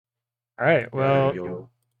All right, Yeah, well, you'll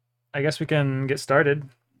I guess we can get started.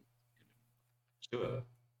 do it.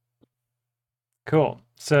 Cool.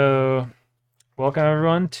 So, welcome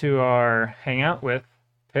everyone to our Hangout with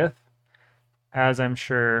Pyth. As I'm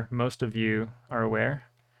sure most of you are aware,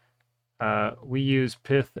 we use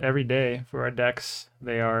Pyth every day for our decks.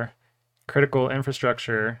 They are critical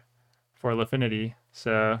infrastructure for Lifinity,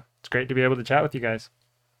 so it's great to be able to chat with you guys.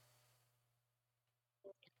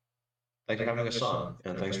 Thanks for having us on,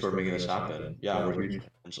 and thanks for making this happen. Yeah, we're huge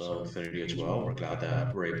fans of Affinity as well. We're glad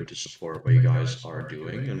that we're able to support what you guys are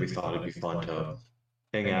doing, and we thought it'd be fun to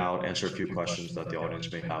hang out, answer a few questions that the audience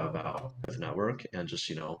may have about the network, and just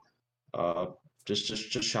uh,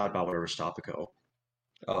 just chat about whatever's topical.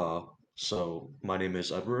 Uh, so my name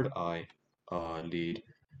is Edward. I lead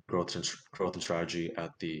growth and strategy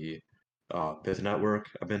at the Pyth network.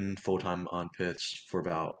 I've been full time on Pyths for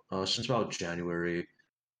about since about January.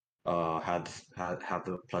 Had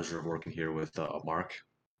the pleasure of working here with Mark,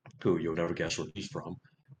 who you'll never guess where he's from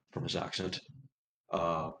his accent.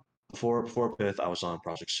 Uh, before Pyth, I was on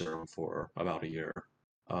Project Serum for about a year.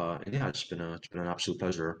 And yeah, it's been an absolute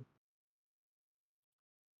pleasure.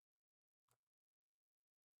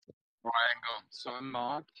 Triangle. So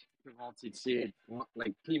Mark, it's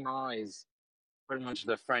like Pima is pretty much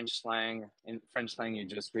the French slang. In French slang, you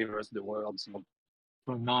just reverse the word. So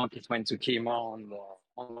for Mark, it went to Kima on the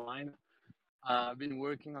online. I've been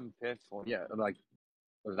working on Pith for like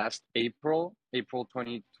last April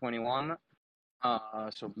 2021.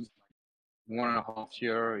 So 1.5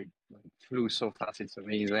 year. It like, flew so fast. It's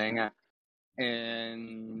amazing.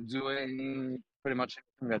 And doing pretty much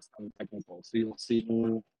everything that's non-technical. So you'll see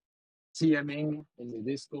TMing in the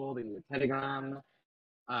Discord, in the Telegram,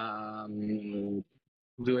 um,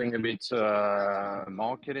 doing a bit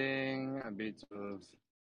marketing, a bit of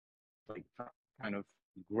like kind of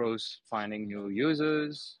growth, finding new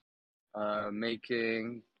users,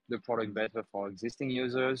 making the product better for existing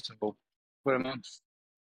users. So pretty much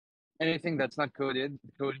anything that's not coding,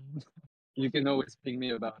 you can always ping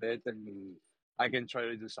me about it, and I can try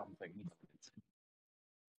to do something.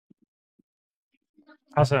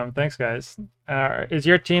 Awesome, thanks guys. Is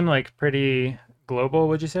your team like pretty global,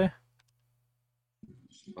 would you say?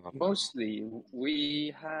 Mostly,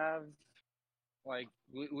 we have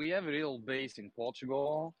we have a little base in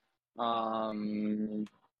Portugal. Um,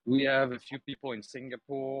 we have a few people in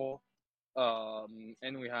Singapore,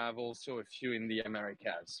 and we have also a few in the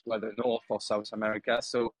Americas, whether North or South America.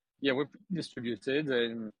 So yeah, we're pretty distributed.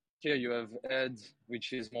 And here you have Ed,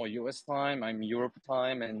 which is more US time. I'm Europe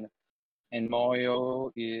time, and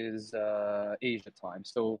Mario is Asia time.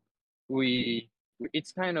 So we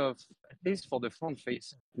it's kind of, at least for the front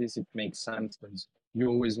face, at least it makes sense because you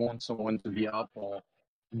always want someone to be up or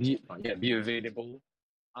be available.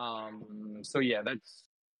 So yeah, that's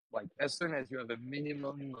like as soon as you have a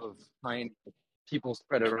minimum of kind of people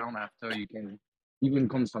spread around after you can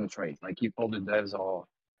concentrate. Like if all the devs are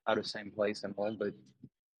at the same place and all, but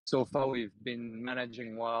so far we've been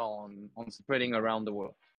managing well on spreading around the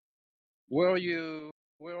world. Where are you?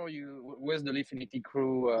 Where are you? Where's the Lifinity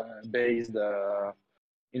crew based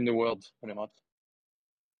in the world, pretty much?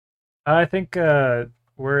 I think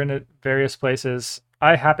we're in various places.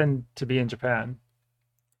 I happen to be in Japan.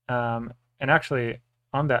 And actually,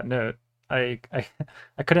 on that note, I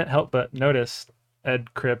I couldn't help but notice,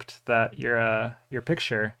 Ed Crypt, that your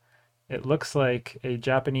picture, it looks like a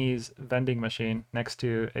Japanese vending machine next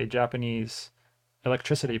to a Japanese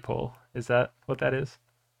electricity pole. Is that what that is?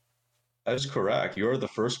 That is correct. You're the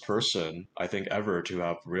first person I think ever to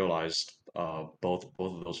have realized both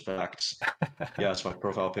of those facts. Yes, my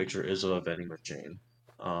profile picture is of a vending machine.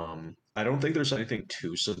 I don't think there's anything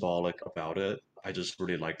too symbolic about it. I just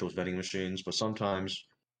really like those vending machines, but sometimes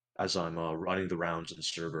as I'm running the rounds in the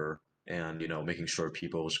server and making sure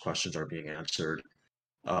people's questions are being answered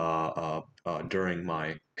during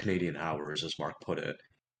my Canadian hours, as Mark put it,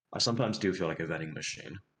 I sometimes do feel like a vending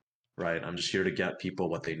machine, right? I'm just here to get people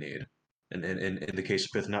what they need. And in the case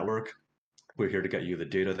of Fifth Network, we're here to get you the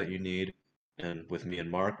data that you need. And with me and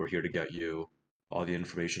Mark, we're here to get you all the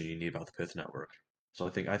information you need about the Pyth network. So I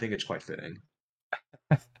think it's quite fitting.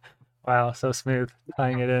 Wow, so smooth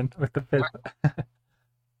tying it in with the fifth. What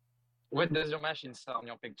what does your machine sell on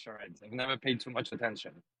your picture? I've never paid too much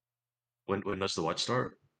attention. When does the what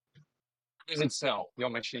start? What does it sell? Your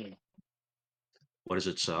machine? What does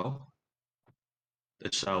it sell?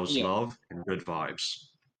 It sells Yeah. love and good vibes.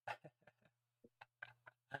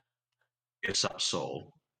 It's that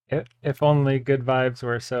soul. If only good vibes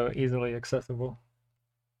were so easily accessible.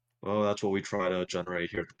 Well, that's what we try to generate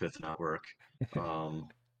here at the Pyth network. Um,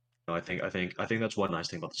 I think that's one nice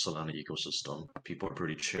thing about the Solana ecosystem. People are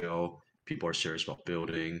pretty chill. People are serious about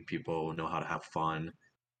building. People know how to have fun.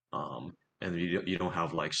 And you don't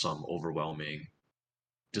have like some overwhelming,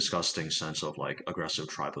 disgusting sense of like aggressive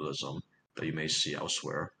tribalism that you may see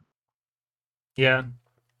elsewhere. Yeah,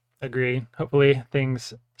 agree. Hopefully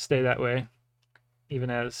things stay that way, even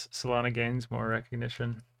as Solana gains more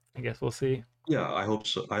recognition. I guess we'll see. Yeah, I hope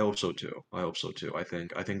so. I hope so too. I hope so too. I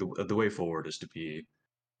think the way forward is to be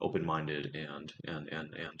open-minded and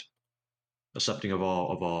accepting of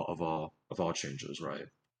all changes, right?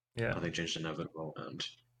 Yeah. I think change is inevitable, and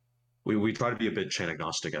we try to be a bit chain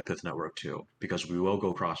agnostic at Pyth Network too, because we will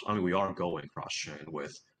go cross. I mean, we are going cross chain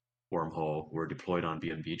with Wormhole. We're deployed on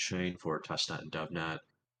BNB chain for testnet and devnet,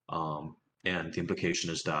 um, and the implication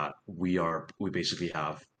is that we basically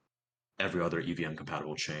have every other EVM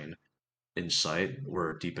compatible chain in sight.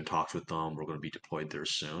 We're deep in talks with them. We're going to be deployed there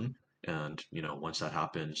soon, and once that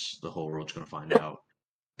happens, the whole world's going to find out.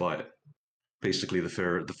 But basically, the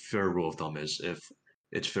fair rule of thumb is if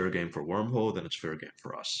it's fair game for Wormhole, then it's fair game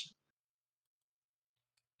for us.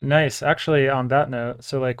 Nice. Actually, on that note,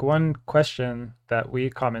 so like one question that we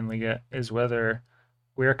commonly get is whether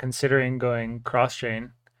we're considering going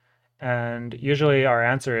cross-chain. And usually our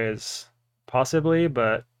answer is possibly,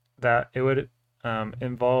 but that it would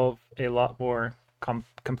involve a lot more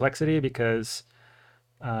complexity because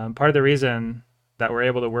part of the reason that we're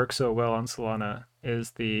able to work so well on Solana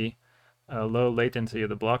is the low latency of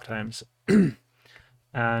the block times.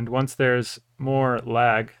 And once there's more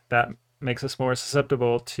lag, that makes us more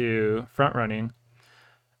susceptible to front running.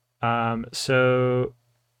 So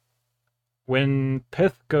when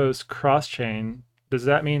Pyth goes cross chain, does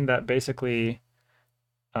that mean that basically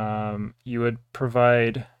you would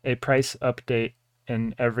provide a price update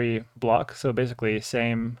in every block? So basically,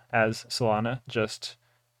 same as Solana, just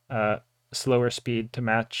uh, slower speed to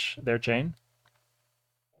match their chain?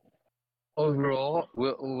 Overall,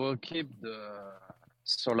 we'll keep the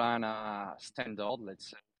Solana standard,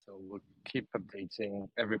 let's say. So we'll keep updating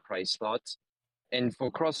every price slot. And for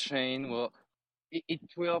cross chain, well, it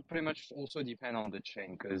will pretty much also depend on the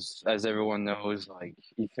chain because, as everyone knows, like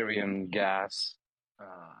Ethereum gas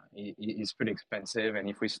is pretty expensive. And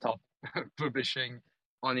if we stop publishing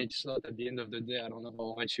on each slot at the end of the day, I don't know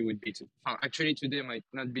how much it would be. Actually, today might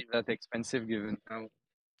not be that expensive given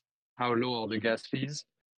how low are the gas fees.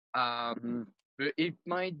 But it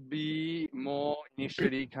might be more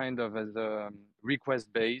initially kind of as a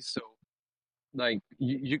request base. So like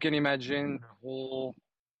you can imagine the whole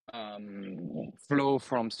flow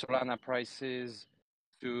from Solana prices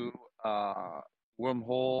to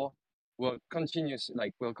wormhole will continue,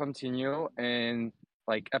 and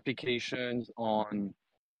like applications on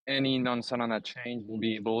any non-Solana chain will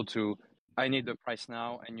be able to, I need the price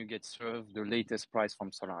now, and you get served the latest price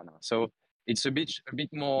from Solana. So it's a bit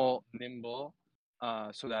more nimble,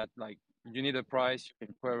 so that like you need a price, you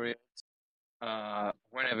can query it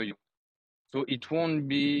whenever you. So it won't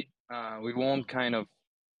be, we won't kind of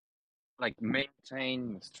like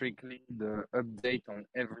maintain strictly the update on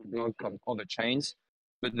every block on other chains.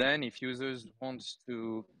 But then if users want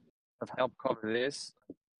to have help cover this,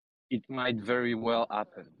 it might very well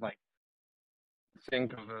happen. Like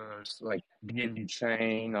think of like BNB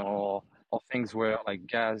chain or things where like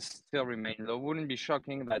gas still remain low. Wouldn't be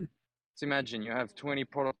shocking that, let's imagine you have 20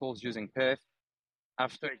 protocols using Pyth.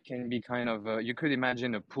 After it can be kind of you could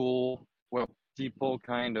imagine a pool where people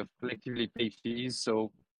kind of collectively pay fees.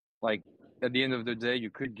 So like at the end of the day,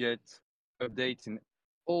 you could get updates in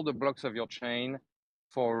all the blocks of your chain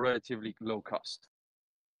for relatively low cost.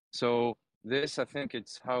 So this, I think,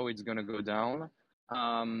 it's how it's going to go down.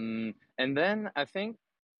 And then I think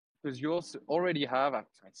because you also already have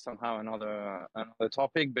somehow another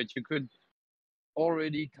topic, but you could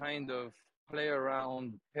already kind of play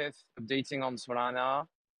around Pyth updating on Solana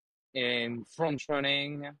and front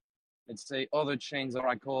running, let's say, other chains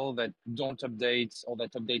Oracle that don't update or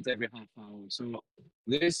that update every half hour. So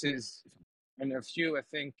this is, and a few, I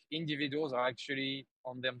think, individuals are actually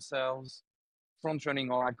on themselves front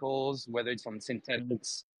running oracles, whether it's on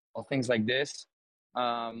synthetics or things like this.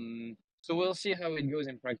 So we'll see how it goes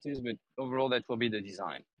in practice, but overall, that will be the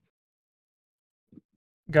design.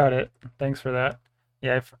 Got it. Thanks for that.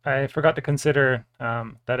 Yeah, I forgot to consider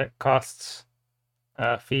that it costs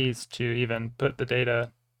fees to even put the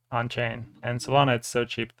data on chain. And Solana, it's so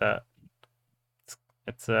cheap that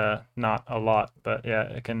it's not a lot, but yeah,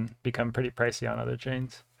 it can become pretty pricey on other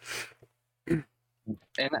chains.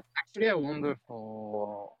 And actually, I wonder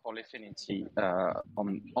for Lifinity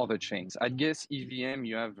on other chains. I guess EVM,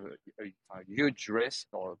 you have a huge risk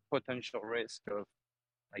or potential risk of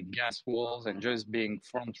like gas walls and just being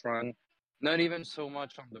front run, not even so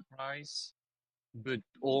much on the price, but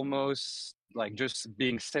almost like just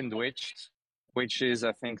being sandwiched, which is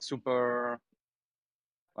I think super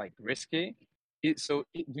like risky. Do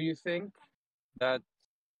you think that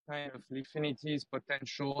kind of Liffinity's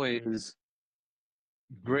potential is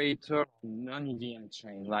greater on non-EVM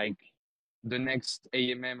chain, like the next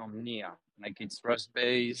AMM on NIA, like it's Rust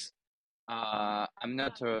based? I'm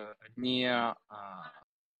not a NIA,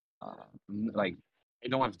 like I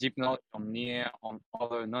don't have deep knowledge on NIA on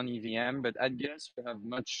other non-EVM, but I guess you have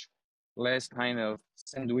much less kind of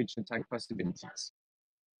sandwich attack possibilities.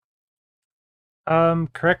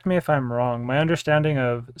 Correct me if I'm wrong. My understanding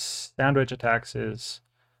of sandwich attacks is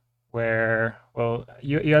where, well,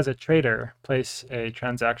 you as a trader place a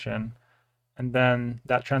transaction, and then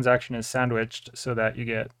that transaction is sandwiched so that you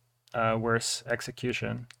get worse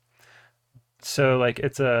execution. So like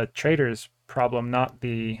it's a trader's problem, not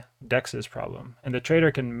the DEX's problem. And the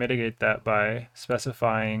trader can mitigate that by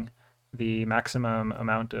specifying the maximum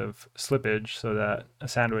amount of slippage so that a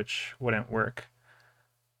sandwich wouldn't work.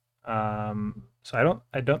 So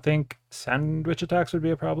I don't think sandwich attacks would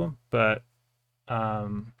be a problem, but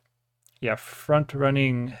yeah, front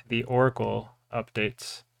running the Oracle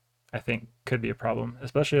updates I think could be a problem,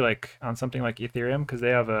 especially like on something like Ethereum because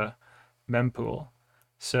they have a mempool.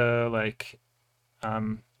 So like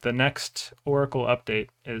the next Oracle update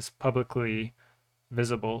is publicly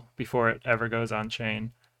visible before it ever goes on chain.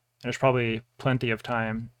 And there's probably plenty of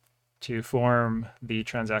time to form the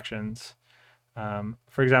transactions.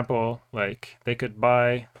 For example, like they could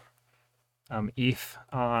buy ETH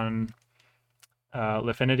on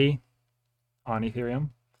Lifinity on Ethereum.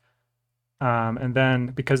 And then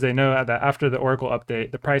because they know that after the Oracle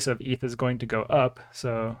update, the price of ETH is going to go up.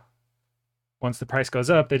 So once the price goes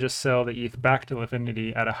up, they just sell the ETH back to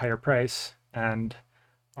Lifinity at a higher price, and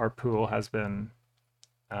our pool has been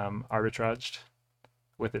arbitraged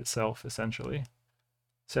with itself essentially.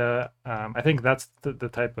 So I think that's the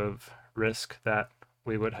type of risk that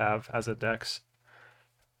we would have as a DEX.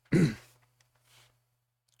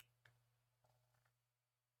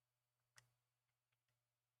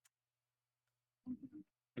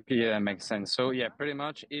 Yeah, makes sense. So yeah, pretty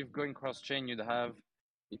much if going cross chain, you'd have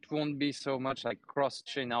it won't be so much like cross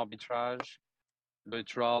chain arbitrage,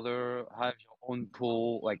 but rather have your own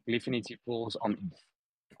pool, like Lifinity pools on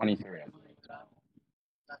Ethereum.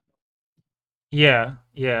 Yeah,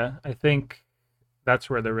 I think that's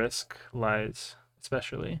where the risk lies,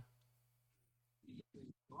 especially.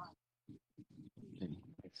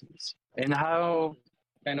 Makes sense. And how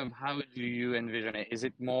do you envision it? Is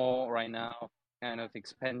it more right now kind of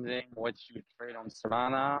expanding what you trade on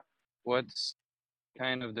Solana? What's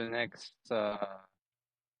kind of the next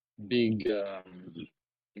big,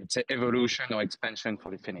 let's say, evolution or expansion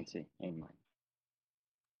for Lifinity in mind?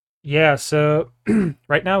 Yeah, so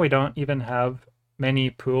right now we don't even have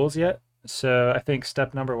many pools yet. So I think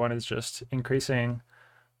step number one is just increasing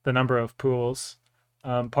the number of pools.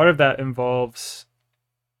 Part of that involves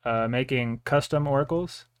making custom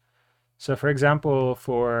oracles. So, for example,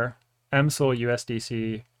 for MSOL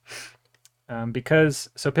USDC, because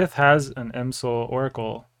so Pyth has an MSOL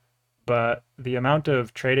oracle, but the amount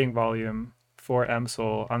of trading volume for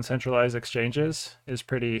MSOL on centralized exchanges is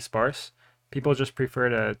pretty sparse. People just prefer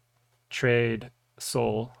to trade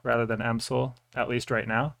Sol rather than MSOL, at least right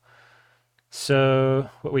now. So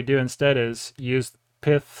what we do instead is use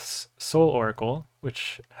Pyth's Sol Oracle,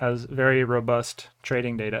 which has very robust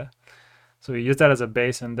trading data. So we use that as a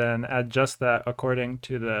base and then adjust that according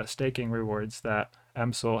to the staking rewards that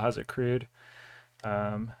MSOL has accrued.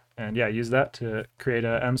 And yeah, use that to create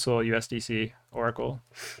a MSOL USDC Oracle.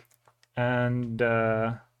 And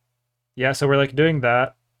yeah, so we're like doing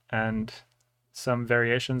that and some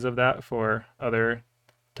variations of that for other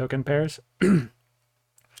token pairs.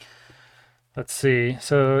 Let's see.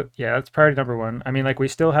 So yeah, that's priority number one. I mean, like we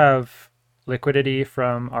still have liquidity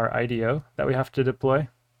from our IDO that we have to deploy.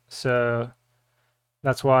 So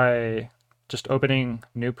that's why just opening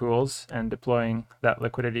new pools and deploying that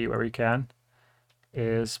liquidity where we can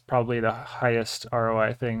is probably the highest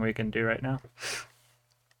ROI thing we can do right now.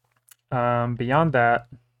 Beyond that,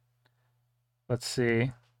 let's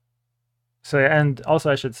see. So, and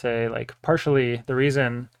also I should say, like, partially the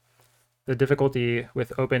reason the difficulty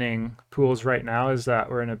with opening pools right now is that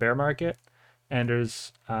we're in a bear market and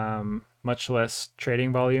there's much less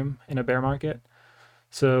trading volume in a bear market.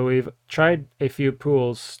 So we've tried a few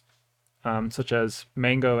pools, such as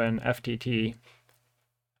Mango and FTT,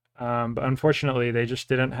 but unfortunately they just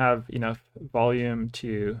didn't have enough volume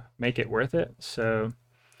to make it worth it. So,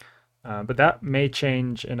 but that may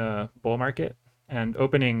change in a bull market, and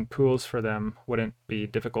opening pools for them wouldn't be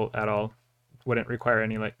difficult at all. Wouldn't require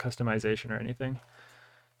any like customization or anything.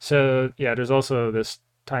 So yeah, there's also this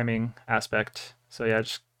timing aspect. So yeah,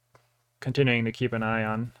 just continuing to keep an eye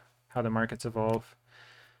on how the markets evolve.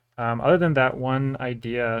 Other than that, one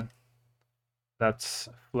idea that's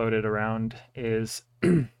floated around is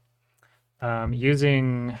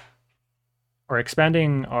using or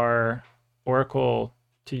expanding our Oracle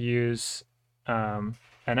to use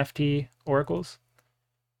NFT oracles.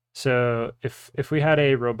 So if we had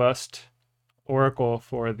a robust oracle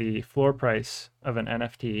for the floor price of an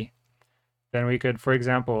NFT, then we could, for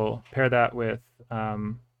example, pair that with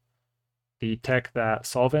the tech that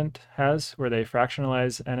Solvent has, where they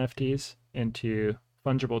fractionalize NFTs into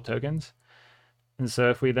fungible tokens. And so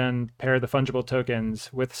if we then pair the fungible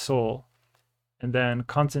tokens with Sol and then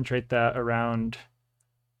concentrate that around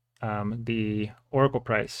the oracle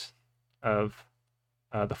price of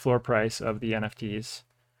the floor price of the NFTs,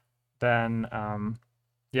 then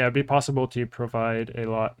yeah, it'd be possible to provide a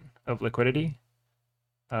lot of liquidity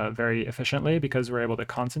very efficiently because we're able to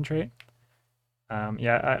concentrate.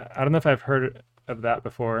 Yeah, I don't know if I've heard of that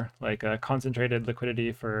before, like concentrated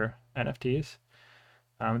liquidity for NFTs.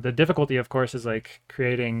 The difficulty, of course, is like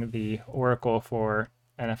creating the oracle for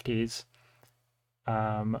NFTs.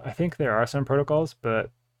 I think there are some protocols, but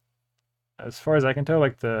as far as I can tell,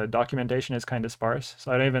 like the documentation is kind of sparse.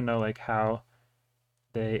 So I don't even know like how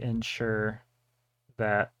they ensure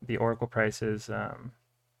that the oracle price is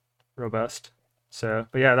robust. So,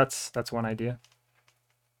 but yeah, that's one idea.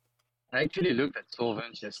 I actually looked at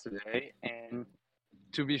Solvent yesterday, and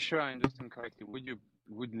to be sure I understand correctly,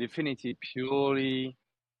 would Lifinity purely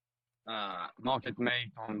market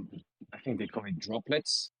make on, I think they call it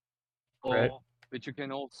droplets, Right. or but you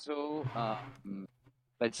can also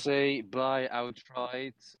let's say buy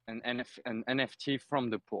outright an NFT from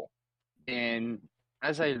the pool. And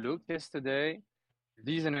as I looked yesterday,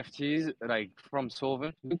 these NFTs, like from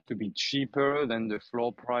Solvent, look to be cheaper than the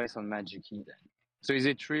floor price on Magic Eden. So is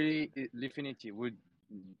it really Lifinity? Would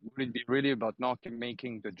it be really about market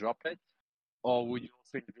making the droplet, or would you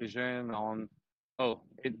also envision on, oh,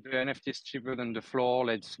 the NFT is cheaper than the floor,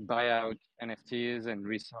 let's buy out NFTs and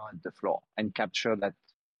resell at the floor and capture that,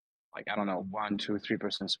 like, I don't know, 1, 2,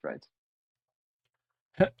 3% spread?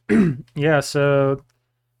 Yeah, so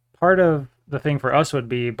part of the thing for us would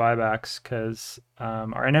be buybacks because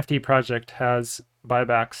our NFT project has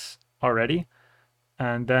buybacks already.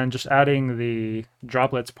 And then just adding the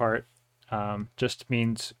droplets part just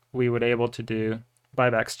means we would able to do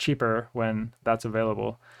buybacks cheaper when that's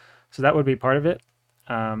available. So that would be part of it.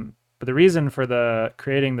 But the reason for the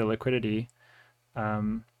creating the liquidity,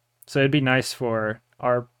 so it'd be nice for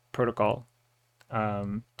our protocol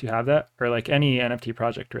to have that, or like any NFT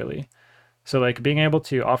project really. So like being able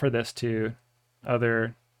to offer this to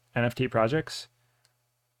other NFT projects,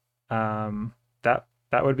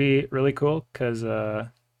 that would be really cool because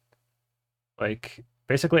like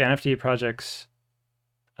basically NFT projects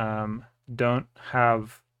don't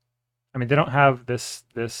have, I mean, they don't have this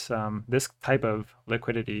type of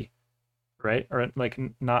liquidity, right? Or like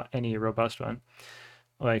not any robust one.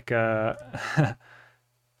 Like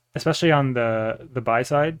especially on the buy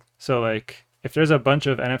side. So like if there's a bunch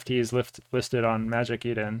of NFTs listed on Magic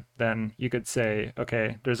Eden, then you could say,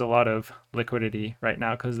 okay, there's a lot of liquidity right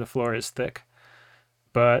now because the floor is thick.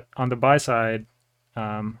 But on the buy side,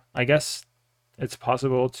 I guess it's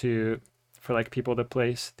possible to for like people to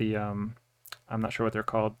place the I'm not sure what they're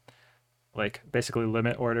called, like basically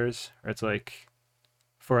limit orders, or it's like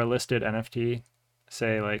for a listed NFT,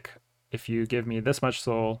 say like if you give me this much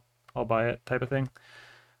soul, I'll buy it type of thing.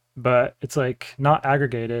 But it's like not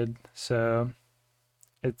aggregated, so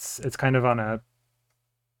it's kind of on a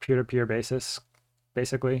peer-to-peer basis,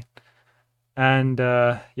 basically. And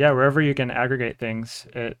yeah, wherever you can aggregate things,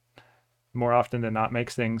 it more often than not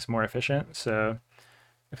makes things more efficient. So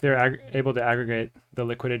if they're able to aggregate the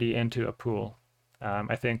liquidity into a pool,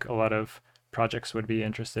 I think a lot of projects would be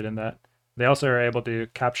interested in that. They also are able to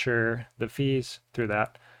capture the fees through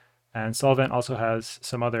that. And Solvent also has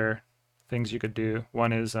some other things you could do.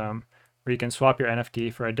 One is where you can swap your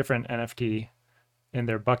NFT for a different NFT in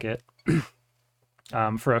their bucket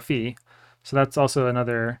for a fee. So that's also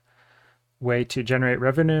another way to generate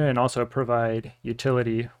revenue and also provide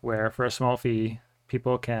utility where for a small fee,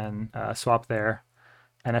 people can swap their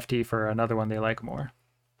NFT for another one they like more.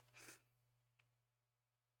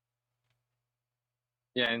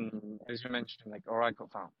 Yeah, and as you mentioned, like Oracle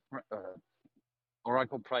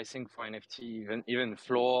pricing for NFT, even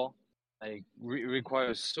floor, like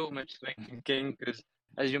requires so much thinking because,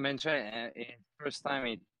 as you mentioned, first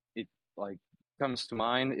time it like comes to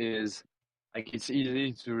mind is Like it's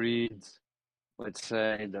easy to read, let's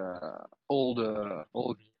say all the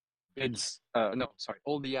bids,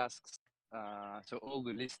 all the asks, so all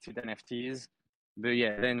the listed NFTs. But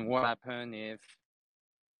yeah, then what happen if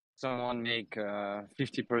someone make a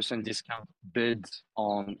 50% discount bid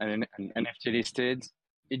on an NFT listed,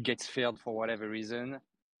 it gets failed for whatever reason.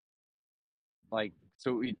 Like,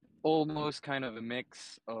 so it almost kind of a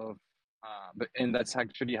mix of, and that's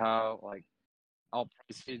actually how like our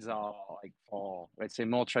price feeds are like for, let's say,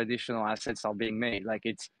 more traditional assets are being made. Like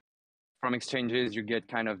it's from exchanges, you get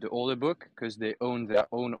kind of the order book because they own their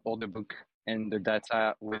own order book and the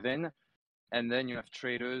data within. And then you have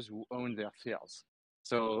traders who own their fields.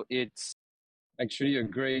 So it's actually a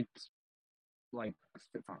great, like,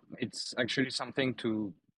 it's actually something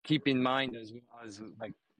to keep in mind as well as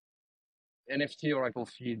like NFT Oracle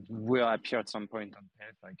feed will appear at some point on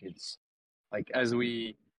Pyth. Like it's like as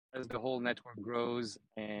the whole network grows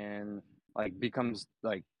and like becomes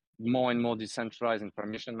like more and more decentralized and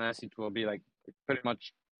permissionless, it will be like pretty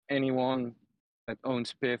much anyone that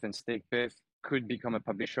owns Pyth and stake Pyth could become a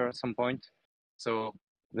publisher at some point. So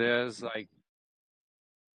there's like,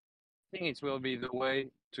 I think it will be the way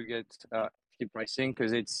to get NFT pricing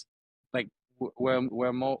because it's like we're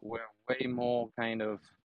way more kind of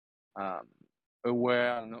um,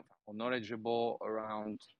 aware or knowledgeable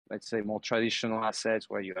around, let's say, more traditional assets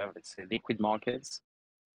where you have, let's say, liquid markets.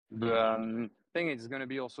 But I think it's going to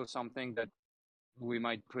be also something that we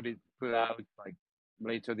might put out like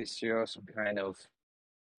later this year, some kind of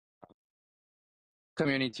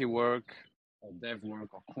community work or dev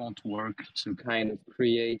work or quant work to kind of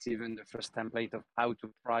create even the first template of how to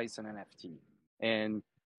price an NFT. And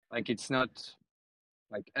like it's not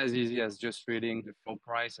like as easy as just reading the floor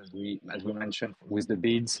price as we mentioned with the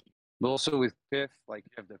bids, but also with Pyth, like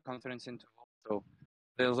you have the confidence interval. So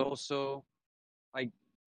there's also like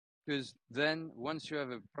because then once you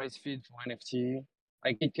have a price feed for NFT,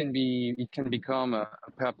 like it can become a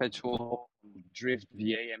perpetual drift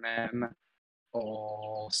VAMM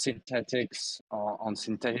or synthetics or on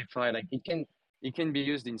Synthetify. Like it can be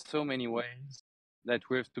used in so many ways that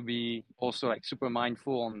we have to be also like super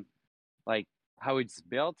mindful on like how it's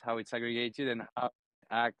built, how it's aggregated, and how it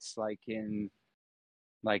acts like in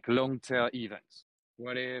like long-term events.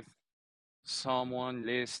 What if someone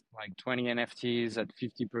lists like 20 NFTs at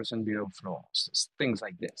 50% below floor, things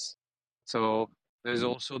like this. So there's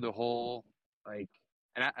also the whole like,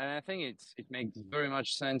 and I think it makes very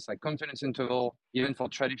much sense. Like confidence interval, even for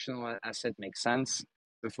traditional asset, makes sense.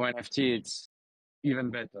 But for NFT, it's even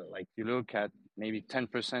better. Like you look at maybe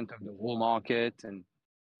 10% of the whole market, and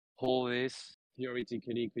all this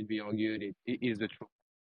theoretically could be argued it is the truth.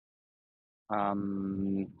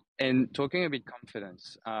 And talking a bit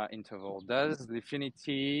confidence interval, does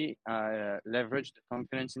Lifinity leverage the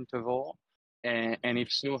confidence interval? And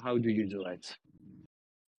if so, how do you do it?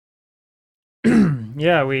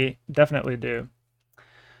 Yeah, we definitely do.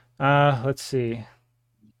 Let's see.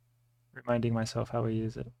 Reminding myself how we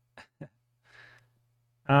use it.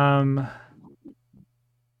 Um,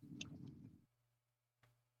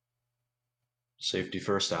 Safety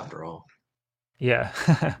first, after all. yeah,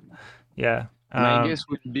 yeah. My guess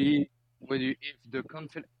would be if the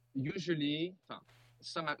confidence usually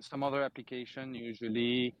some other application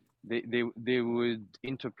usually they would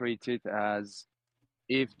interpret it as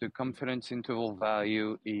if the confidence interval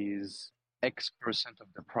value is X% of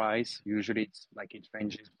the price, usually it's like it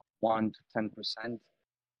ranges from 1 to 10%,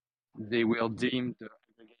 they will deem the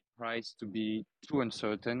aggregate price to be too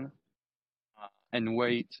uncertain and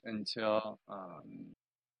wait until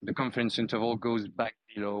the confidence interval goes back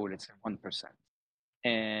below, let's say, 1%.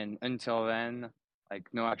 And until then, like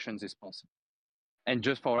no actions is possible. And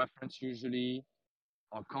just for reference, usually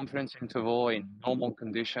our confidence interval in normal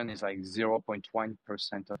condition is like 0.1%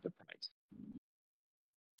 of the price.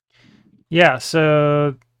 Yeah,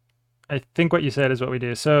 so I think what you said is what we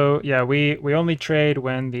do. So yeah, we only trade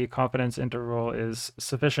when the confidence interval is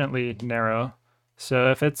sufficiently narrow.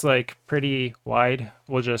 So if it's like pretty wide,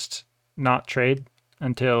 we'll just not trade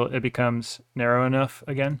until it becomes narrow enough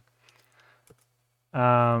again.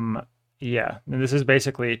 Yeah, and this is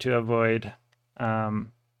basically to avoid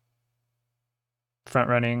front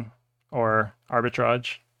running or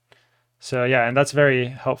arbitrage. So yeah, and that's very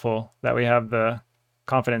helpful that we have the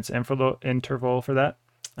confidence interval for that.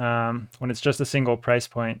 When it's just a single price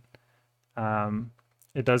point,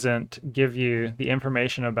 it doesn't give you the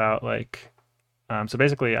information about like, so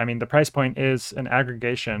basically, I mean, the price point is an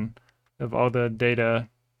aggregation of all the data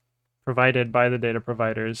provided by the data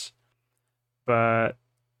providers, but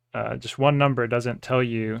just one number doesn't tell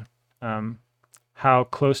you how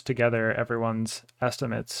close together everyone's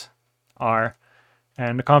estimates are.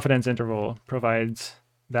 And the confidence interval provides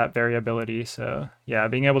that variability. So yeah,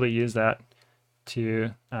 being able to use that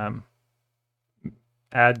to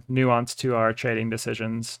add nuance to our trading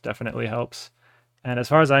decisions definitely helps. And as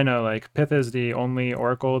far as I know, like Pyth is the only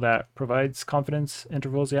oracle that provides confidence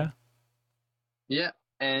intervals. Yeah. Yeah,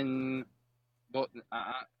 and but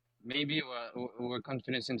maybe we're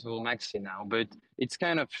confidence interval maxi now, but it's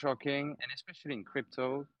kind of shocking, and especially in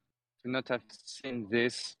crypto, to not have seen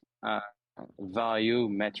this value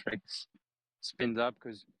metrics spinned up,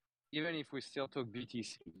 because even if we still talk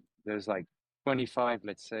BTC, there's like 25,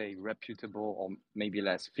 let's say, reputable, or maybe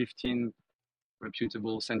less, 15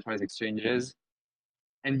 reputable centralized exchanges,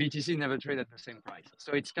 and BTC never trade at the same price.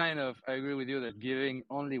 So it's kind of, I agree with you that giving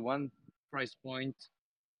only one price point,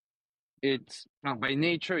 it's now by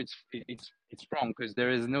nature it's wrong, because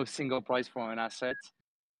there is no single price for an asset,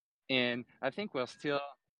 and I think we're still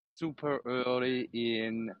super early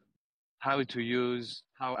in how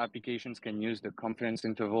applications can use the confidence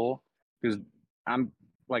interval, because I'm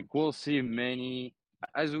like, we'll see many,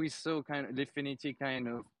 as we saw kind of Lifinity kind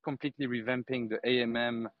of completely revamping the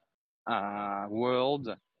AMM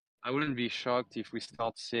world. I wouldn't be shocked if we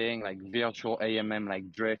start seeing like virtual AMM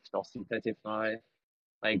like Drift or Synthetify,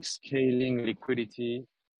 like scaling liquidity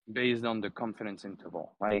based on the confidence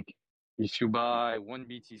interval. Like if you buy one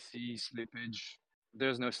BTC slippage,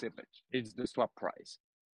 there's no slippage. It's the swap price.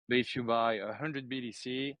 But if you buy 100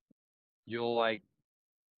 BTC, you'll like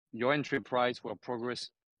your entry price will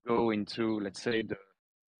progress go into, let's say, the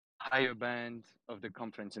higher band of the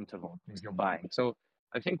confidence interval because you're buying. So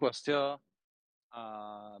I think we're still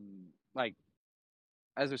like,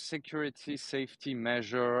 as a security safety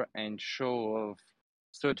measure and show of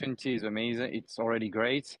certainty is amazing. It's already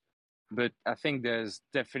great, but I think there's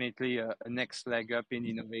definitely a next leg up in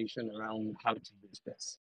innovation around how to use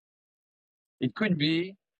this. It could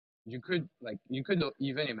be, you could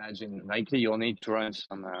even imagine, likely you'll need to run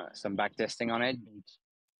some back testing on it. But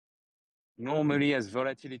normally, as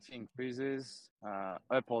volatility increases,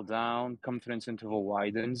 up or down, confidence interval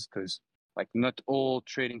widens, because like not all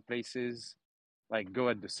trading places like go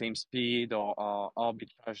at the same speed or are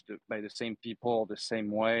arbitraged by the same people the same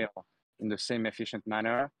way or in the same efficient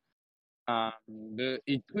manner. But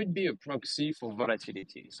it could be a proxy for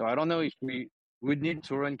volatility. So I don't know if we would need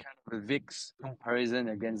to run kind of a VIX comparison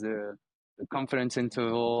against the confidence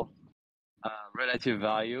interval relative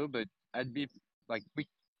value, but I'd be like,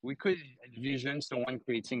 we could envision someone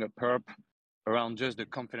creating a perp around just the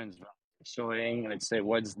confidence value, showing, let's say,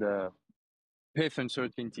 what's the Pyth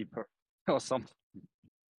uncertainty perp or something.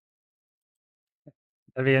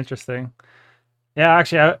 That'd be interesting. Yeah,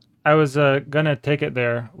 actually, I was gonna take it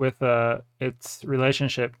there with its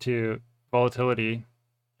relationship to volatility,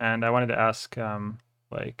 and I wanted to ask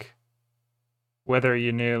like whether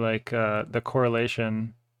you knew like the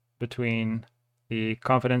correlation between the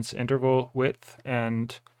confidence interval width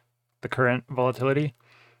and the current volatility,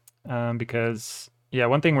 because yeah,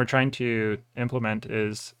 one thing we're trying to implement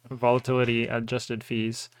is volatility adjusted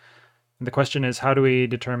fees. And the question is, how do we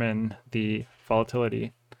determine the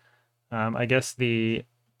volatility? I guess the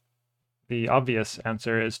obvious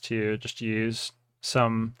answer is to just use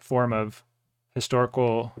some form of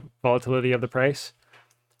historical volatility of the price.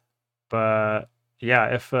 But yeah,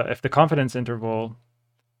 if the confidence interval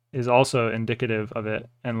is also indicative of it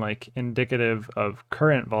and like indicative of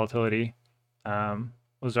current volatility,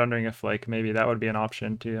 was wondering if like maybe that would be an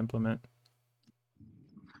option to implement.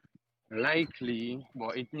 Likely,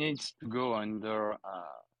 well, it needs to go under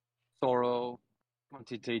thorough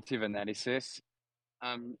quantitative analysis.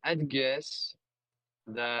 I'd guess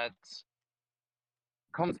that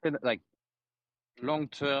confident, like long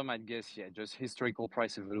term, I'd guess, yeah, just historical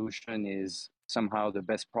price evolution is somehow the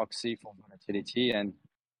best proxy for volatility. And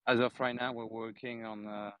as of right now, we're working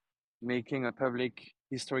on making a public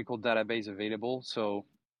historical database available. So,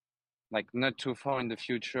 like, not too far in the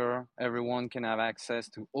future, everyone can have access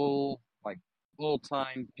to all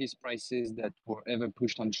time piece prices that were ever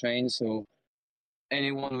pushed on chain. So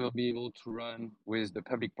anyone will be able to run with the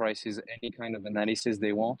public prices any kind of analysis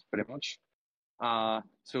they want, pretty much.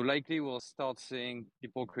 So likely we'll start seeing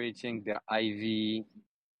people creating their IV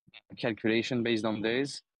calculation based on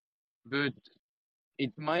this, but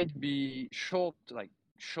it might be short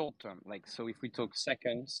term. Like, so if we talk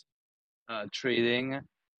seconds trading,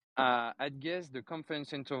 I'd guess the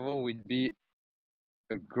confidence interval would be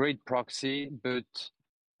a great proxy, but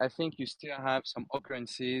I think you still have some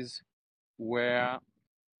occurrences where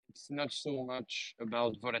it's not so much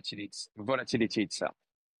about volatility itself.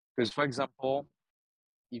 Because, for example,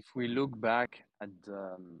 if we look back at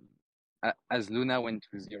as Luna went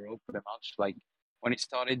to zero, pretty much like when it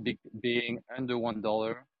started being under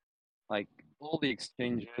 $1, like all the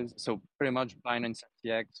exchanges, so pretty much Binance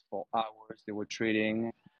FTX for hours, they were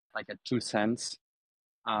trading like at 2 cents.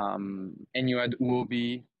 And you had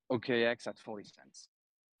Huobi OKX at 40 cents.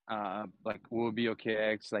 Like Huobi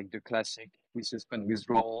OKX, like the classic, we suspend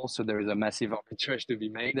withdrawal, so there is a massive arbitrage to be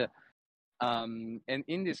made. And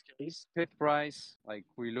in this case, Pyth price, like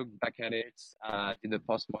we look back at it, did a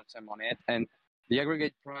post-mortem on it, and the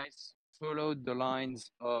aggregate price followed the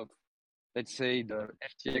lines of, let's say, the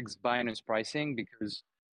FTX Binance pricing, because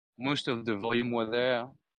most of the volume were there.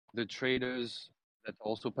 The traders that are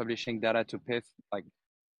also publishing data to Pyth, like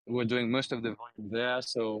were doing most of the volume there.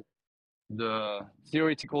 So the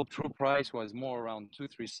theoretical true price was more around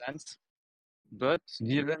 2-3 cents. But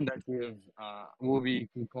given that we have Huobi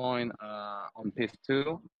KuCoin on Pyth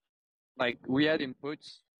 2, like we had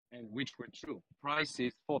inputs and which were true. Price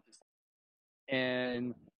is 40 cents.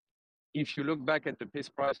 And if you look back at the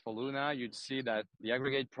Pyth price for Luna, you'd see that the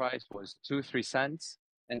aggregate price was 2-3 cents.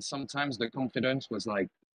 And sometimes the confidence was like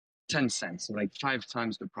 10 cents, like 5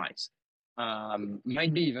 times the price.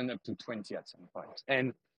 Might be even up to 20 at some point.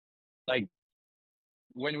 And like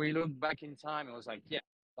when we look back in time, it was like, yeah,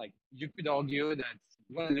 like you could argue that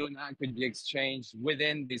one Luna could be exchanged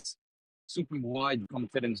within this super wide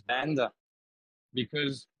confidence band,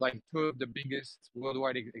 because like two of the biggest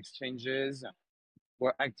worldwide exchanges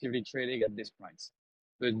were actively trading at this price.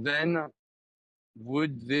 But then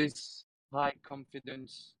would this high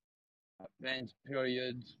confidence band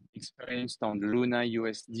period experienced on Luna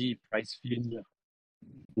USD price feed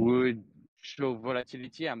would show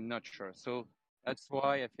volatility? I'm not sure. So that's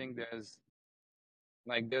why I think there's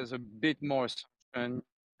a bit more assumption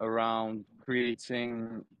around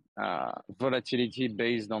creating volatility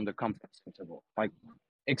based on the confidence interval. Like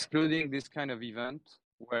excluding this kind of event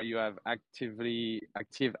where you have active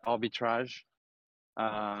arbitrage,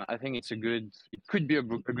 I think it could be a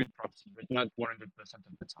good proxy, but not 100%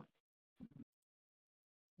 of the time.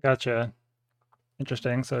 Gotcha.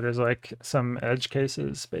 Interesting. So there's like some edge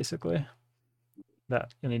cases basically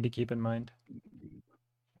that you need to keep in mind.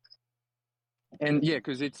 And yeah,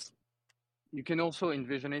 because you can also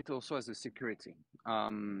envision it also as a security.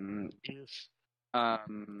 If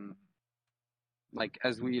like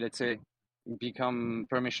as we, let's say, become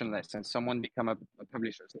permissionless and someone become a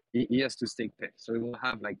publisher, so he has to stake Pyth, so he will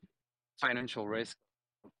have like financial risk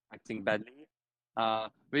acting badly.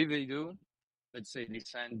 But if they do, let's say they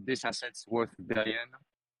send this asset's worth $1 billion,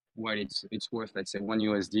 while it's worth, let's say,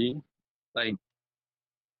 $1, like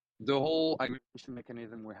the whole aggregation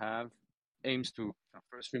mechanism we have aims to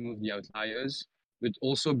first remove the outliers, but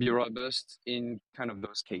also be robust in kind of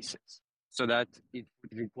those cases, so that it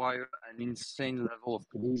would require an insane level of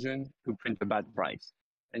collusion to print a bad price.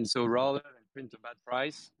 And so rather than print a bad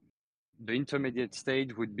price, the intermediate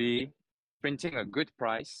stage would be printing a good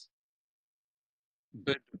price,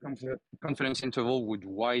 but the confidence interval would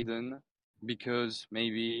widen because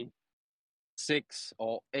maybe 6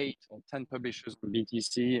 or 8 or 10 publishers on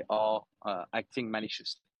BTC are acting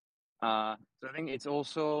maliciously. So I think it's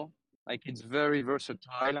also like it's very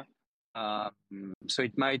versatile. So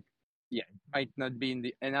it might not be in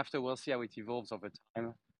the, and after we'll see how it evolves over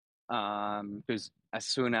time. Because as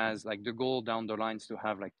soon as like the goal down the line is to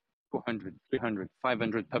have like 200, 300,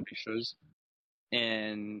 500 publishers,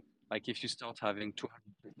 and like if you start having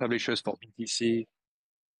 200 publishers for BTC,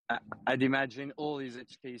 I'd imagine all these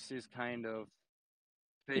edge cases kind of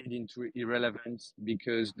fade into irrelevance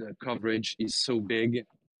because the coverage is so big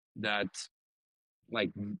that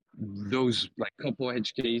like those like couple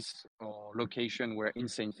edge case or location where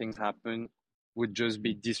insane things happen would just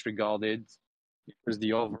be disregarded, because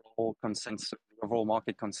the overall consensus, the overall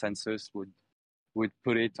market consensus would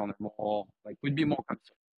put it on a more like would be more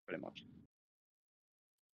conservative, pretty much.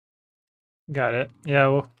 Got it. Yeah,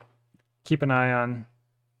 we'll keep an eye on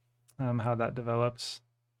how that develops.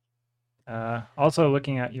 Also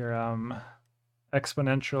looking at your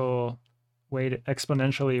exponentially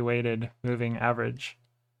weighted moving average.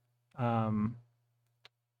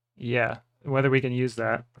 Yeah, whether we can use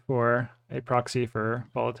that for a proxy for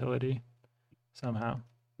volatility somehow.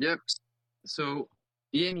 Yep. So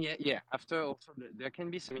EMEA, yeah. After also there can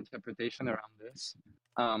be some interpretation around this.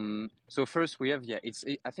 So first we have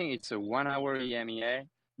I think it's a 1 hour EMEA,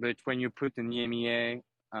 but when you put an EMEA,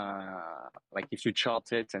 like if you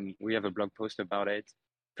chart it, and we have a blog post about it,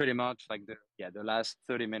 pretty much like the last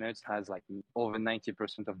 30 minutes has like over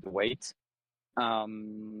 90% of the weight.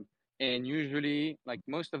 And usually like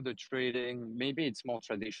most of the trading, maybe it's more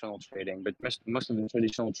traditional trading, but most of the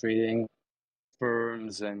traditional trading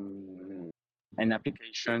firms and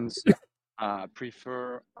applications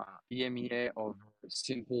prefer EMEA over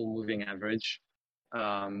simple moving average.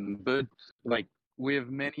 But like we have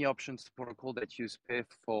many options protocol that use Pyth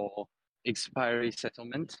for expiry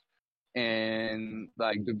settlement, and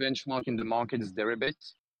like the benchmark in the market is Deribit.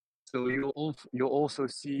 So you'll also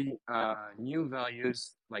see new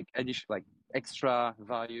values like addition like extra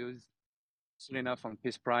values soon enough on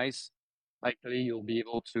piece price. Likely you'll be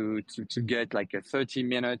able to get like a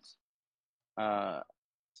 30-minute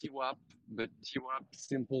TWAP, but TWAP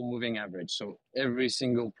simple moving average. So every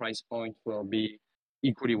single price point will be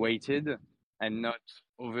equally weighted and not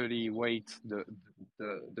overly weight the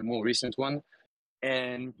more recent one.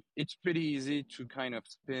 And it's pretty easy to kind of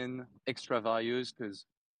spin extra values because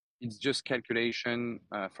it's just calculation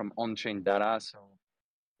from on-chain data. So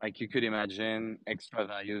like you could imagine extra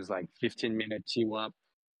values like 15-minute TWAP,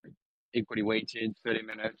 equally weighted, 30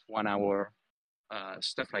 minutes, 1 hour,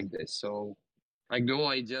 stuff like this. So like the whole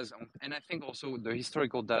ideas, and I think also the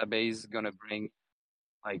historical database is gonna bring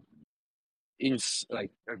like is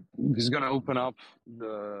gonna open up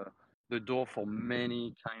the door for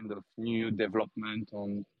many kind of new development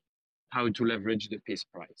on how to leverage the piece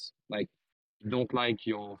price. Like you don't like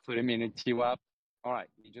your 30-minute TWAP, all right,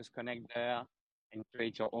 you just connect there and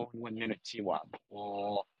create your own 1-minute TWAP.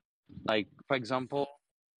 Or like for example,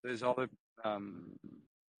 there's other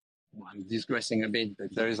I'm digressing a bit,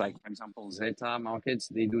 but there is like, for example, Zeta markets,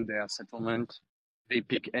 they do their settlement. They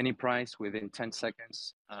pick any price within 10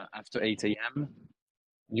 seconds after 8 a.m.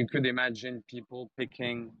 You could imagine people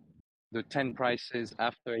picking the 10 prices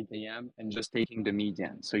after 8 a.m. and just taking the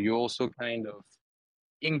median. So you also kind of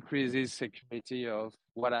increases security of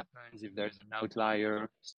what happens if there's an outlier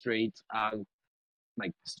straight out,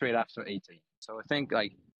 like straight after 8 a.m. So I think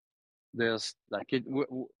like there's like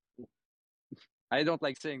I don't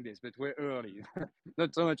like saying this, but we're early,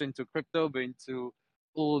 not so much into crypto, but into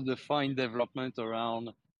all the fine development around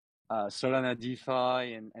Solana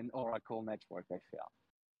DeFi and Oracle network, I feel.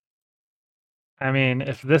 I mean,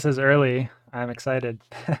 if this is early, I'm excited.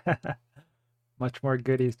 Much more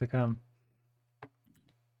goodies to come.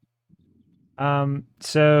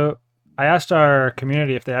 So I asked our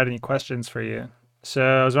community if they had any questions for you. So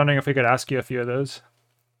I was wondering if we could ask you a few of those.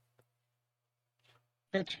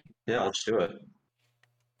 Yeah, let's do it.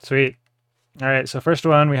 Sweet. All right. So first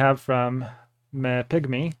one we have from Me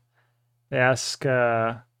Pygmy. They ask,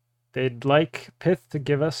 they'd like Pyth to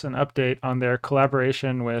give us an update on their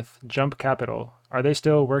collaboration with Jump Capital. Are they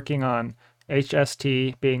still working on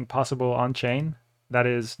HST being possible on chain? That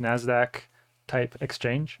is NASDAQ type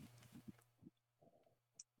exchange.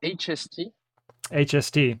 HST,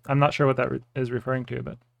 HST. I'm not sure what that is referring to,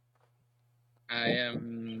 but I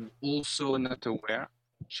am also not aware,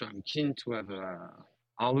 so I'm keen to have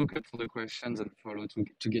I'll look at for the questions and follow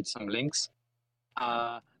to get some links.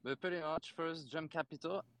 But pretty much first, Jump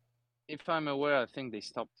Capital, if I'm aware, I think they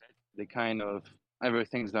stopped it. They kind of,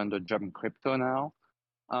 everything's under Jump Crypto now.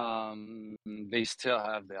 They still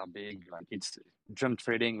have their big, like it's Jump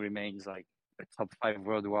Trading remains like the top 5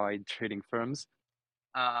 worldwide trading firms.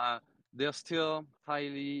 They're still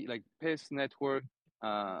highly like Pyth network.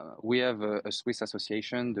 We have a Swiss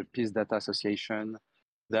association, the Peace Data Association,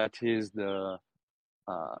 that is the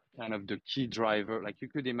kind of the key driver. Like you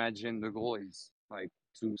could imagine, the goal is like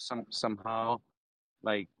to somehow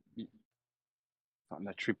like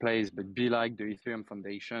not replace, but be like the Ethereum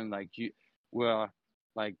Foundation. Like we're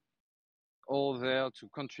like all there to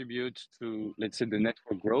contribute to, let's say, the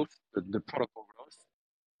network growth, the protocol growth.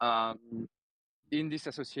 In this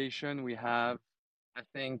association, we have, I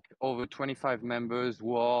think, over 25 members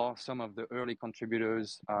who are some of the early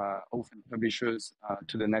contributors, often publishers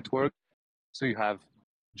to the network. So you have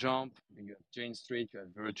Jump, you have Jane Street, you have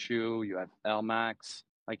Virtue, you have LMAX,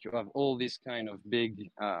 like you have all these kind of big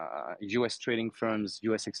US trading firms,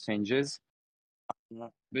 US exchanges.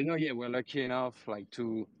 But no, yeah, we're lucky enough like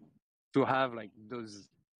to have like those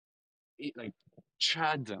like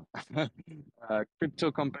Chad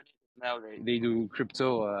crypto companies now they do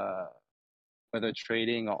crypto whether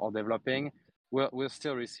trading or developing. We'll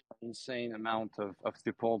still receive an insane amount of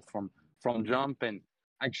support from Jump and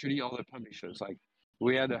actually other publishers. Like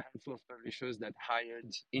we had a handful of publishers that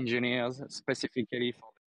hired engineers specifically for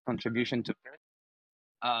contribution to it.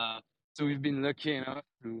 So we've been lucky enough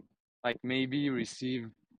to like maybe receive,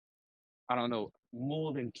 I don't know,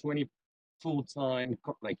 more than 20 full-time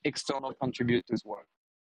like external contributors work,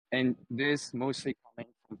 and this mostly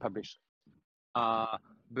coming from publishers.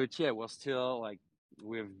 But yeah, we're still like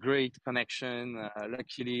with great connection,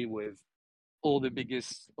 luckily with all the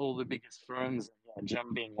biggest firms, yeah,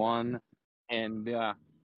 Jump being one, and yeah,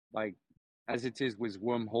 like as it is with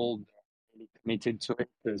Wormhole, they're really committed to it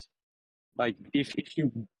because like if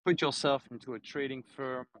you put yourself into a trading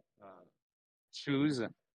firm shoes,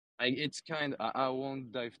 like it's kind of, I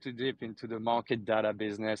won't dive too deep into the market data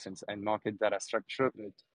business and market data structure,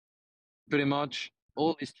 but pretty much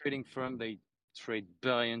all these trading firms, they trade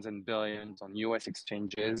billions and billions on US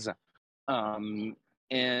exchanges. Um,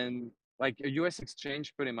 and like a US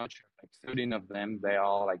exchange, pretty much like 13 of them, they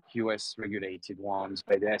are like US regulated ones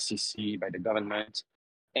by the SEC, by the government.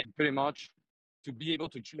 And pretty much to be able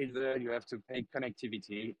to trade there, you have to pay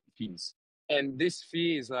connectivity fees. And this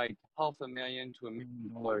fee is like $500,000 to $1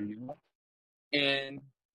 million a year. And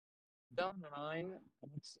down the line,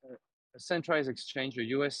 it's a centralized exchange, a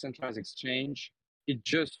US centralized exchange. It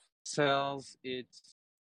just sells its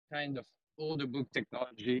kind of order book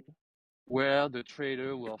technology where the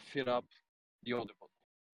trader will fill up the order book.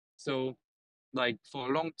 So, like for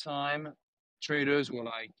a long time, traders were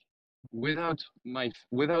like, without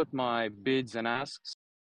my bids and asks,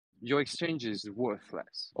 your exchange is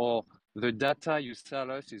worthless, or the data you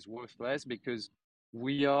sell us is worthless because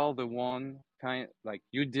we are the one kind, like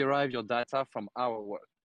you derive your data from our work.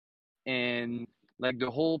 And like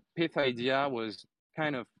the whole Pyth idea was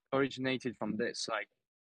kind of originated from this, like,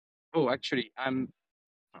 oh, actually, I'm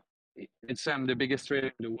the biggest trader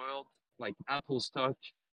in the world, like Apple stock,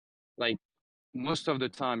 like most of the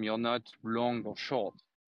time you're not long or short.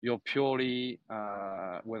 You're purely,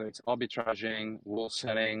 whether it's arbitraging,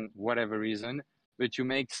 wholesaling, whatever reason, but you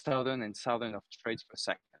make thousands and thousands of trades per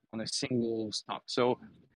second on a single stock. So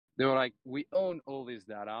they were like, we own all this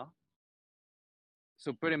data.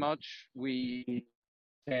 So pretty much we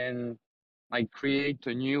can like create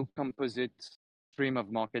a new composite stream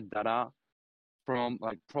of market data from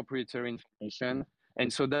like proprietary information.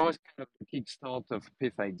 And so that was kind of the kickstart of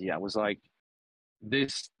Pyth idea. I was like,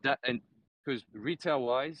 that, and because retail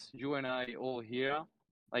wise, you and I all here,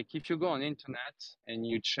 like if you go on internet and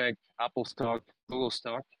you check Apple stock, Google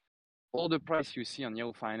stock, all the price you see on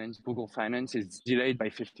Yahoo Finance, Google Finance is delayed by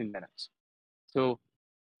 15 minutes. So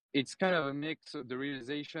it's kind of a mix of the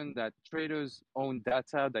realization that traders own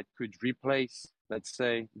data that could replace, let's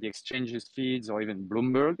say, the exchange's feeds or even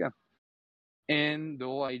Bloomberg, and the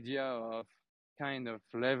whole idea of kind of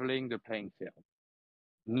leveling the playing field.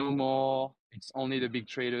 No more, it's only the big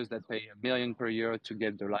traders that pay $1 million per year to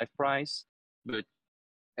get the live price, but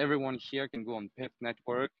everyone here can go on Pyth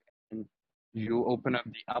network and you open up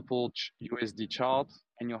the Apple USD chart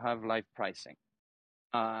and you have live pricing.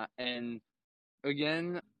 And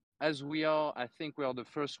again, as we are, I think we are the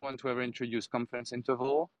first one to ever introduce conference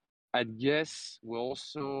interval. I guess we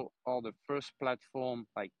also are the first platform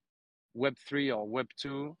like Web3 or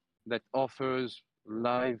Web2 that offers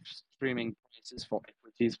live streaming prices for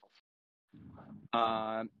equities.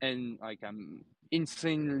 And like I'm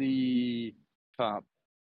insanely proud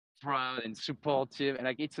and supportive, and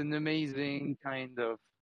like it's an amazing kind of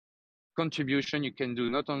contribution you can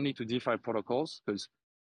do not only to DeFi protocols, because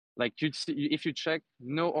like you'd see, if you check,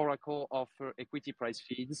 no Oracle offer equity price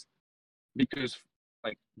feeds because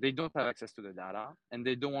like they don't have access to the data and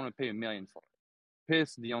they don't want to pay $1 million for it.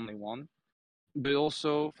 Pyth's the only one, but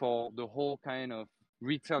also for the whole kind of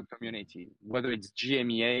retail community, whether it's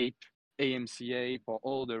GME AMCA, for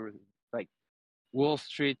all the like Wall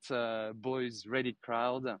Street boys Reddit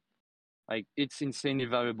crowd, like it's insanely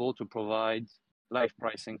valuable to provide live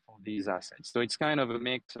pricing for these assets. So it's kind of a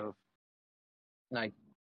mix of like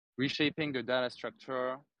reshaping the data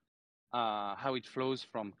structure, how it flows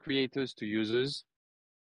from creators to users,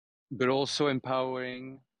 but also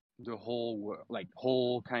empowering the whole world, like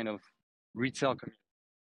whole kind of retail community.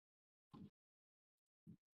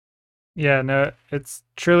 Yeah, no, it's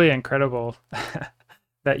truly incredible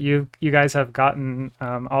that you guys have gotten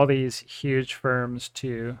all these huge firms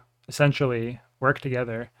to essentially work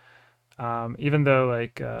together. Even though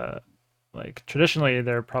like traditionally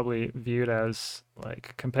they're probably viewed as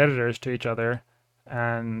like competitors to each other,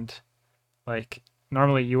 and like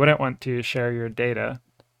normally you wouldn't want to share your data,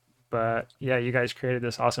 but yeah, you guys created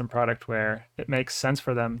this awesome product where it makes sense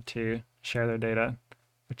for them to share their data,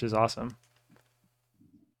 which is awesome.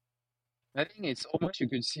 I think it's almost you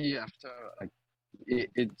could see after like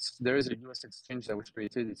it's there is a US exchange that was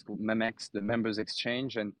created. It's called MEMEX, the Members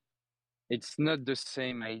Exchange, and it's not the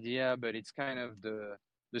same idea, but it's kind of the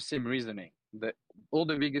same reasoning. That all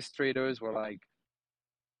the biggest traders were like,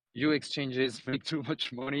 "You exchanges make too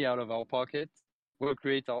much money out of our pocket. We'll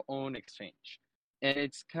create our own exchange," and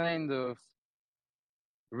it's kind of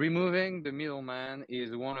removing the middleman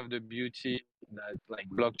is one of the beauty that like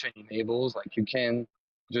blockchain enables. Like you can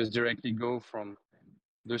just directly go from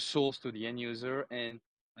the source to the end user, and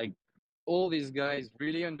like all these guys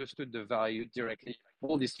really understood the value directly. Like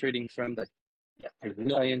all these trading firms that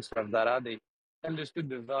millions of data. They understood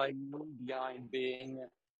the value behind being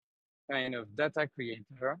kind of data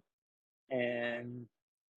creator, and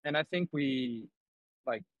I think we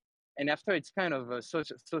like, and after it's kind of a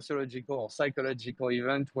sociological or psychological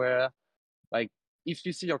event where, like, if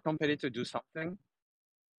you see your competitor do something,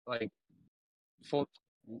 like, for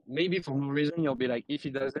maybe for no reason, you'll be like, if he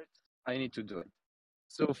does it, I need to do it.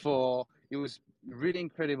 So it was really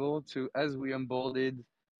incredible to, as we onboarded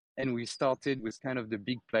and we started with kind of the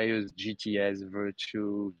big players, GTS,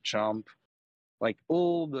 Virtue, Jump, like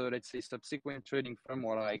all the, let's say, subsequent trading firm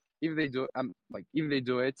were like, if they do, if they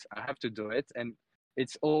do it, I have to do it. And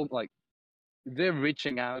it's all like, they're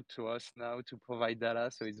reaching out to us now to provide data.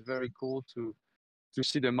 So it's very cool to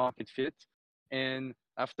see the market fit. And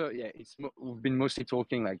after, yeah, we've been mostly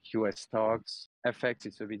talking like US stocks, FX,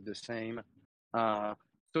 it's a bit the same.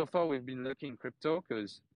 So far, we've been looking crypto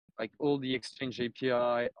because like all the exchange API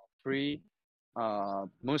are free.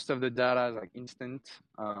 Most of the data is like instant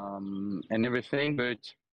and everything. But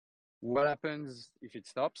what happens if it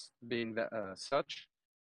stops being that, such?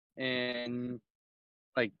 And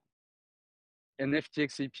like an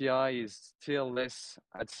FTX API is still less,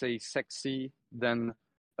 I'd say, sexy than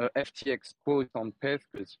a FTX quote on Pyth,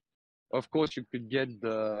 because of course you could get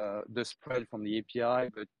the spread from the API,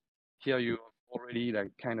 but here you already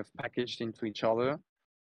like kind of packaged into each other.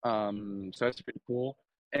 So that's pretty cool.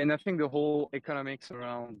 And I think the whole economics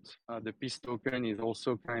around the Peace token is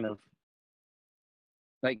also kind of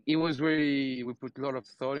like, it was really, we put a lot of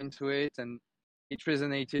thought into it, and it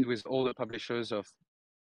resonated with all the publishers of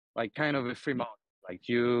like kind of a free market. Like,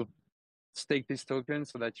 you stake this token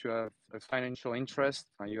so that you have a financial interest,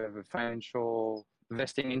 you have a financial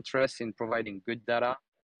vesting interest in providing good data.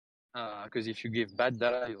 Because if you give bad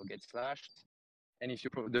data, you'll get slashed. And if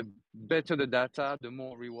the better the data, the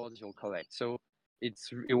more rewards you'll collect. So it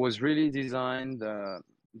was really designed, the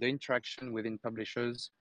interaction within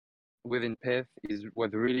publishers, within Pyth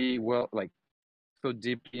was really well, like, thought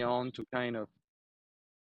deeply on to kind of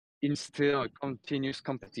instill a continuous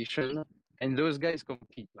competition. And those guys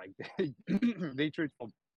compete, like they trade for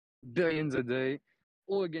billions a day,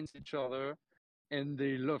 all against each other, and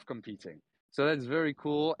they love competing. So that's very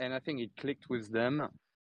cool, and I think it clicked with them.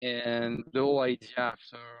 And the whole idea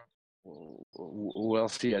after, we'll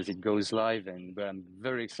see as it goes live, but I'm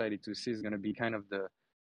very excited to see, is going to be kind of the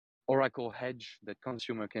Oracle hedge that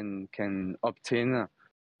consumer can opt in,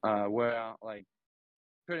 where like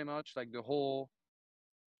pretty much like the whole,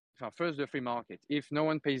 first the free market. If no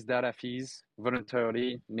one pays data fees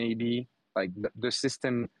voluntarily, maybe like the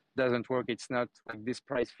system doesn't work. It's not like this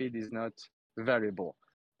price feed is not variable.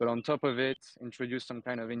 But on top of it, introduce some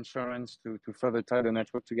kind of insurance to further tie the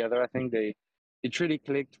network together. I think it really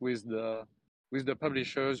clicked with the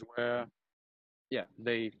publishers, where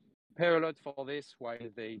they pay a lot for this while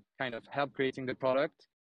they kind of help creating the product,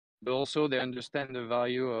 but also they understand the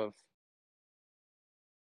value of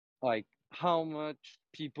like how much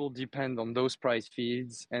people depend on those price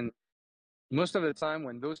feeds. And most of the time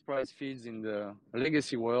when those price feeds in the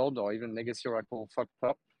legacy world or even legacy Oracle fucked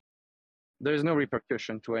up, there's no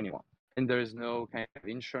repercussion to anyone, and there's no kind of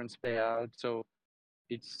insurance payout. So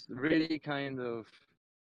it's really kind of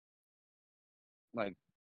like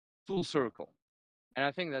full circle. And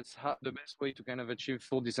I think that's the best way to kind of achieve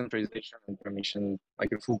full decentralization and permission,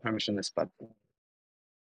 like a full permissionless platform.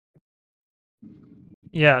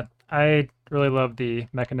 Yeah, I really love the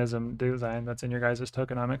mechanism design that's in your guys'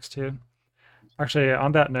 tokenomics too. Actually,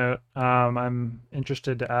 on that note, I'm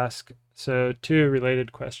interested to ask so two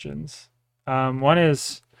related questions. One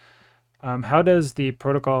is, how does the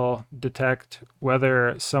protocol detect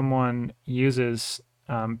whether someone uses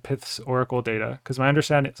Pyth's Oracle data? Because my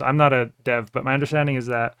understanding, so I'm not a dev, but my understanding is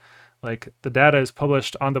that like the data is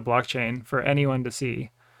published on the blockchain for anyone to see.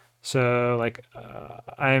 So like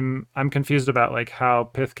I'm confused about like how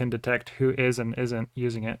Pyth can detect who is and isn't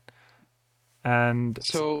using it. And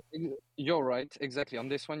So you're right, exactly. On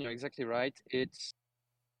this one, you're exactly right. It's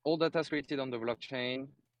all data is created on the blockchain.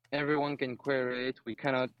 Everyone can query it. We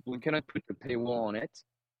cannot put a paywall on it.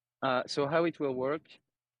 So how it will work?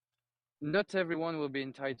 Not everyone will be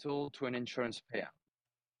entitled to an insurance payout.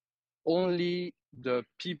 Only the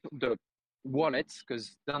wallets,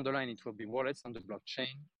 because down the line it will be wallets on the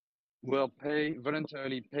blockchain, will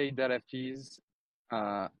voluntarily pay data fees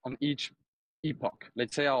on each epoch.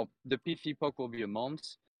 Let's say the Pyth epoch will be a month.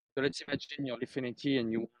 So let's imagine you're Lifinity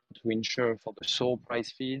and you want to insure for the sole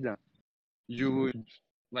price feed. You would,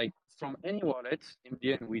 like, from any wallet, in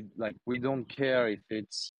the end, we don't care if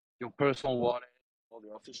it's your personal wallet or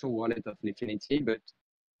the official wallet of Lifinity, but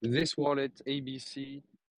this wallet ABC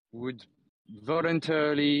would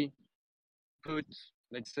voluntarily put,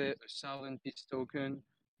 let's say, 1,000 Pyth token.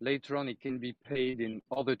 Later on, it can be paid in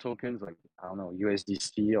other tokens like, I don't know,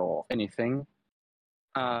 USDC or anything.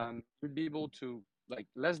 You'd be able to, like,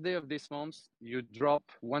 last day of this month, you drop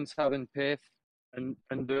 1,000 Pyth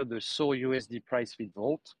under the Sol USD price feed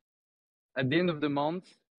vault. At the end of the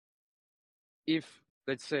month, if,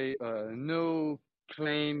 let's say, no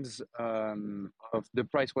claims of the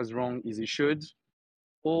price was wrong is issued,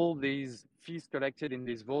 all these fees collected in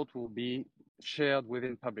this vault will be shared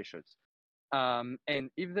within publishers. And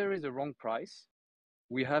if there is a wrong price,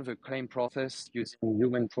 we have a claim process using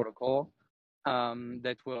human protocol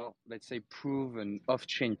that will, let's say, prove an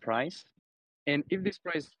off-chain price. And if this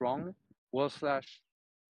price is wrong, we'll slash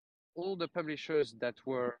all the publishers that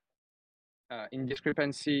were in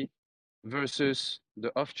discrepancy versus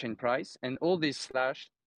the off-chain price, and all this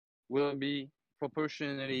slash will be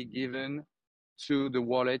proportionally given to the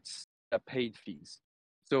wallets that paid fees.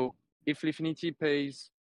 So if Lifinity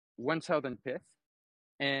pays 1,000 Pyth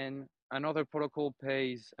and another protocol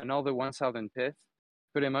pays another 1,000 Pyth,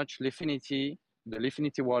 pretty much Lifinity, the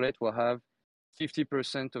Lifinity wallet will have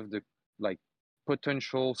 50% of the like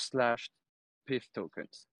potential slashed Pyth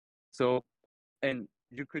tokens. So, and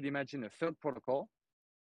you could imagine a third protocol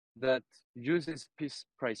that uses Pyth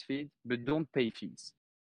price feed but don't pay fees.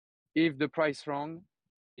 If the price wrong,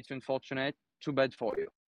 it's unfortunate, too bad for you.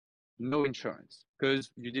 No insurance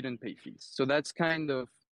because you didn't pay fees. So that's kind of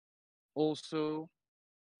also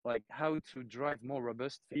like how to drive more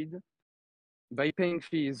robust feed. By paying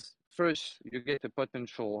fees, first you get a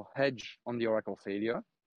potential hedge on the Oracle failure,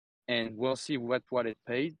 and we'll see what it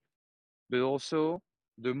paid. But also,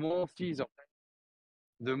 the more fees are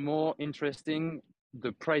paid, the more interesting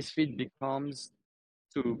the price feed becomes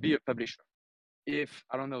to be a publisher. If,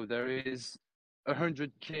 I don't know, there is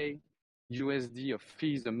 100K USD of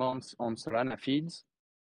fees a month on Solana feeds,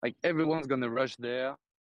 like everyone's gonna rush there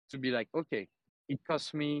to be like, okay, it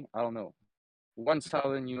costs me, I don't know,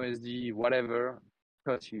 1,000 USD, whatever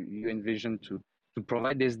cost you envision to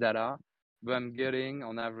provide this data, but I'm getting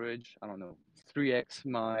on average, I don't know, 3x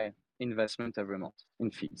my investment every month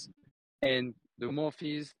in fees. And the more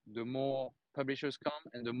fees, the more publishers come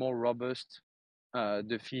and the more robust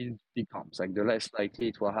the feed becomes, like the less likely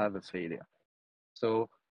it will have a failure. So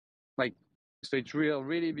like, so it will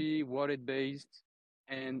really be wallet based,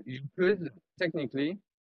 and you could technically,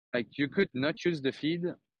 like you could not use the feed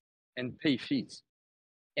and pay fees.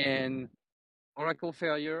 And Oracle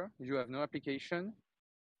failure, you have no application,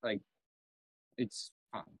 like it's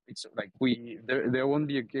like there won't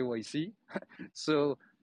be a KYC. So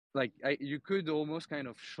like you could almost kind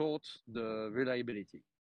of short the reliability,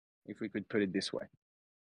 if we could put it this way.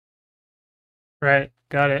 Right,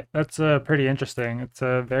 got it. That's pretty interesting. It's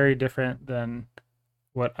very different than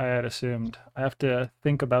what I had assumed. I have to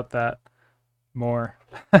think about that more.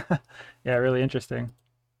 Yeah, really interesting.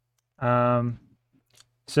 Um,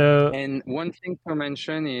 so, And one thing to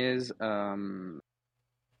mention is no,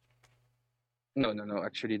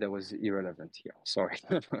 actually that was irrelevant here. Sorry.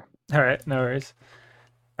 all right, no worries.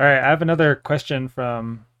 All right, I have another question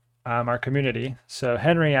from our community. So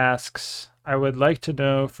Henry asks, I would like to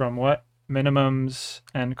know from what minimums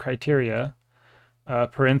and criteria,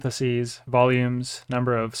 parentheses, volumes,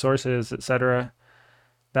 number of sources, etc.,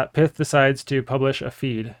 that Pyth decides to publish a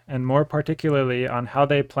feed, and more particularly on how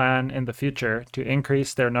they plan in the future to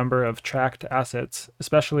increase their number of tracked assets,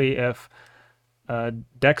 especially if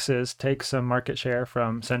DEXs take some market share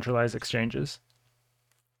from centralized exchanges.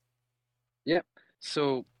 Yeah.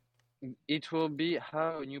 So it will be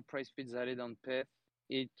how a new price feed is added on Pyth.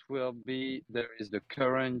 It will be, there is the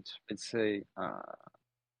current, let's say,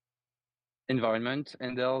 environment,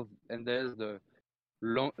 and there's the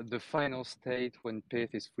final state when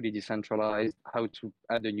Pyth is fully decentralized, how to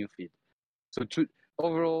add a new feed. So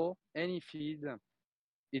overall, any feed,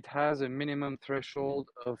 it has a minimum threshold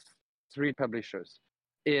of 3 publishers.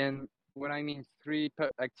 And when I mean 3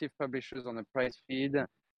 active publishers on a price feed,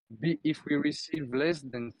 if we receive less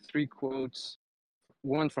than 3 quotes,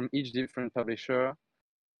 one from each different publisher,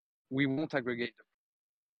 we won't aggregate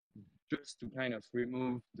them, just to kind of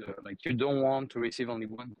remove the, like, you don't want to receive only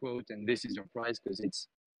 1 quote and this is your price, because it's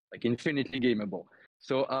like infinitely gameable.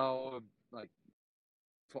 So our, like,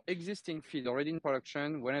 for existing feed already in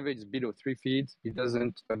production, whenever it's below 3 feeds, it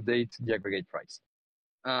doesn't update the aggregate price.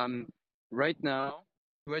 Right now,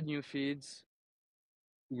 to add new feeds,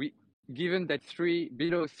 given that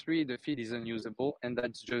below 3, the feed is unusable, and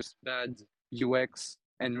that's just bad UX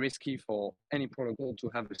and risky for any protocol to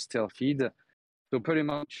have a stale feed. So pretty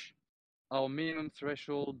much our minimum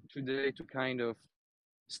threshold today to kind of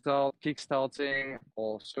start kickstarting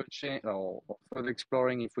or searching or further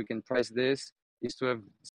exploring if we can price this is to have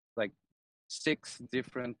like 6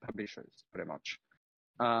 different publishers, pretty much.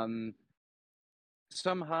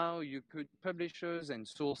 Somehow you could publishers and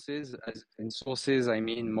sources, as in sources I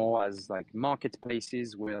mean more as like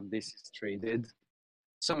marketplaces where this is traded.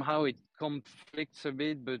 Somehow it conflicts a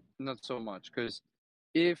bit, but not so much, because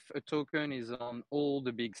if a token is on all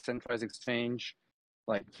the big centralized exchange,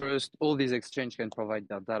 like first all these exchange can provide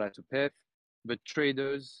their data to Pyth, but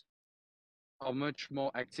traders are much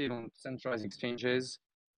more active on centralized exchanges,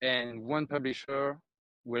 and one publisher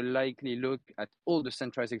will likely look at all the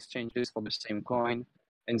centralized exchanges for the same coin,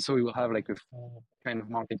 and so we will have like a full kind of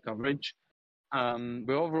market coverage.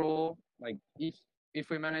 But overall, like if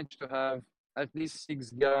we manage to have at least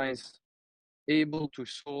 6 guys able to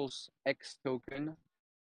source X token,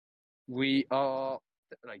 we are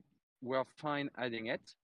like we're fine adding it.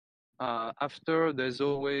 After there's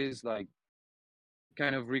always like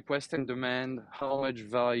kind of request and demand, how much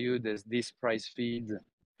value does this price feed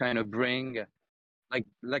kind of bring?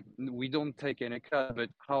 Like we don't take any cut, but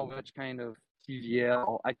how much kind of TVL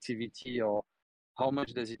or activity, or how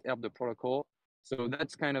much does it help the protocol? So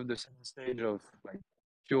that's kind of the second stage of like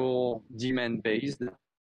pure demand based.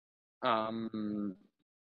 And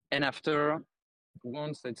after,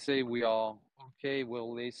 once let's say we are okay,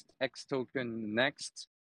 we'll list X token next.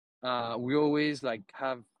 We always like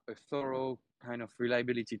have a thorough kind of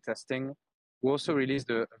reliability testing. We also released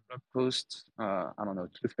a blog post, I don't know,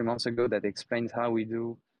 2-3 months ago that explains how we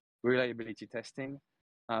do reliability testing.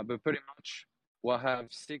 But pretty much we'll have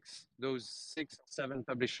those 6 or 7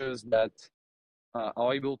 publishers that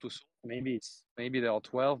are able to solve. Maybe there are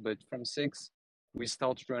 12, but from 6, we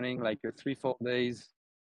start running like a 3-4 days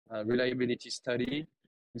reliability study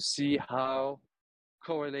to see how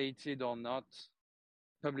correlated or not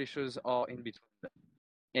publishers are in between them.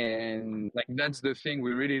 And like that's the thing,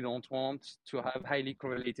 we really don't want to have highly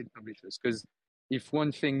correlated publishers, because if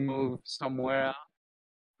one thing moves somewhere,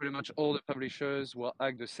 pretty much all the publishers will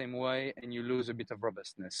act the same way and you lose a bit of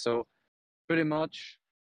robustness. So pretty much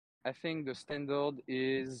I think the standard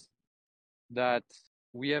is that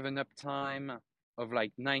we have an uptime of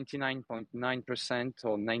like 99.9%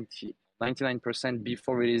 or 99%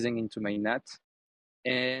 before releasing into mainnet.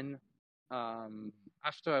 And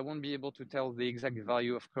after, I won't be able to tell the exact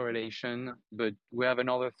value of correlation, but we have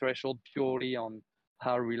another threshold purely on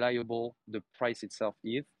how reliable the price itself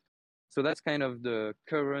is. So that's kind of the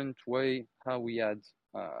current way how we add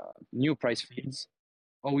new price feeds.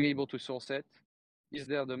 Are we able to source it? Is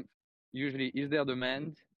there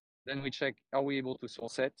demand? Then we check, are we able to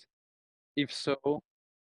source it? If so,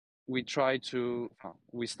 we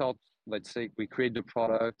start, let's say we create the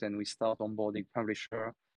product and we start onboarding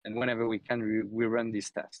publisher, and whenever we can, we run these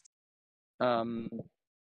tests. And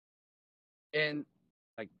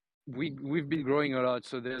like we've been growing a lot,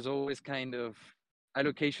 so there's always kind of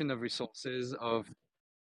allocation of resources of,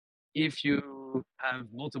 if you have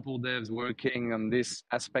multiple devs working on this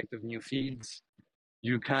aspect of new feeds,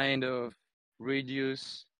 you kind of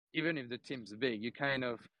reduce, even if the team's big, you kind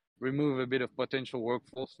of remove a bit of potential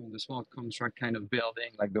workforce from the smart contract kind of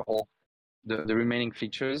building, like the remaining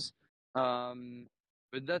features.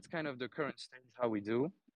 But that's kind of the current stage how we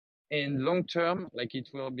do. In long term, like it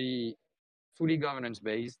will be fully governance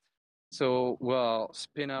based. So we'll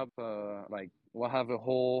spin up, like we'll have a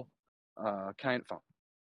whole kind of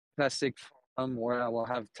classic forum where we'll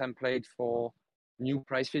have template for new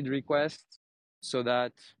price feed requests, so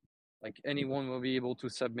that like anyone will be able to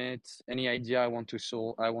submit any idea. I want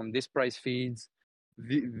this price feeds.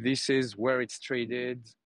 This is where it's traded.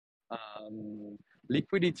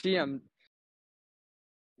 Liquidity,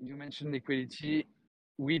 you mentioned liquidity.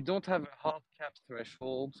 We don't have a hard cap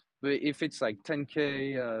threshold, but if it's like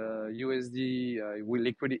 10K USD, we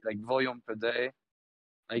liquidate like volume per day,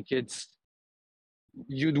 like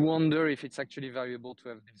you'd wonder if it's actually valuable to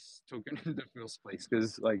have this token in the first place,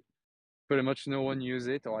 because like pretty much no one use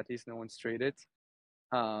it, or at least no one's traded.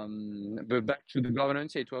 But back to the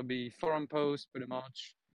governance, it will be forum post pretty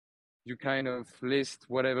much. You kind of list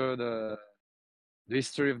whatever the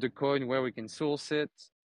history of the coin, where we can source it.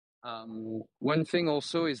 One thing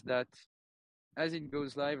also is that as it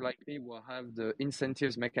goes live, likely we'll have the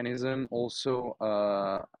incentives mechanism also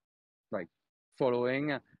like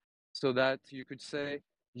following, so that you could say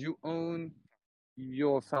you're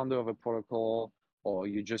a founder of a protocol, or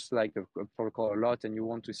you just like a protocol a lot and you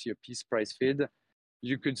want to see a piece price feed.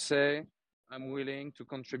 You could say, I'm willing to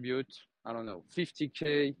contribute, I don't know,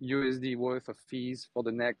 50K USD worth of fees for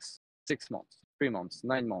the next 6 months, 3 months,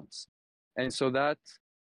 9 months. And so that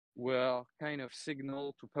will kind of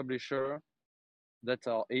signal to publisher that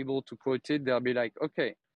are able to quote it, they'll be like,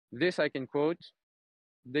 okay, this I can quote.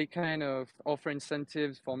 They kind of offer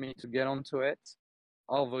incentives for me to get onto it.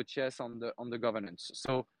 I'll vote yes on the governance.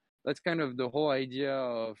 So that's kind of the whole idea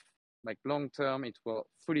of like long term. It will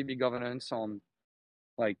fully be governance on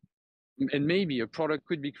like, and maybe a product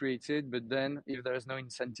could be created, but then if there's no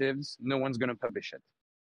incentives, no one's going to publish it.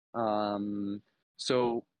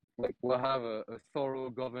 So like we'll have a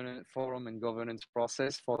thorough governance forum and governance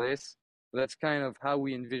process for this. That's kind of how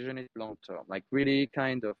we envision it long term, like really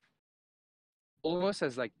kind of almost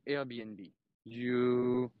as like Airbnb.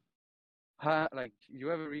 You you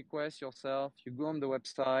have a request yourself, you go on the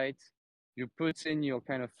website, you put in your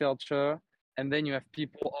kind of filter, and then you have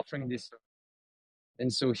people offering this.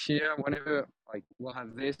 And so here, whenever like we'll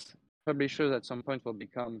have this, publishers at some point will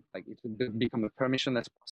become like it will become a permissionless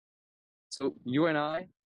process. So you and I,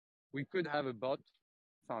 we could have a bot,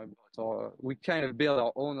 or we kind of build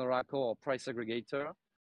our own Oracle or price aggregator.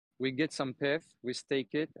 We get some Pyth, we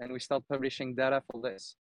stake it, and we start publishing data for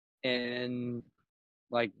this. And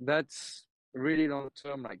like that's really long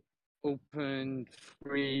term, like open,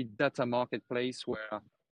 free data marketplace where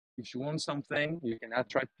if you want something, you can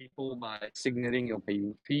attract people by signaling your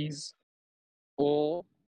paying fees, or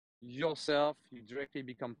yourself, you directly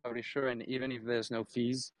become publisher, and even if there's no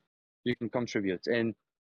fees, you can contribute. And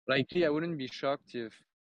likely, I wouldn't be shocked if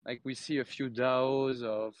like we see a few DAOs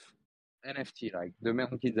of NFT, like the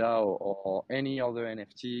Monkey DAO or any other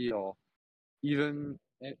NFT, or even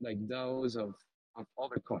like DAOs of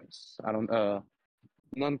other coins. I don't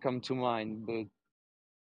none come to mind, but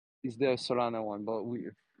is there a Solana one? But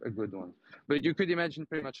a good one. But you could imagine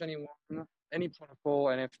pretty much anyone, any protocol,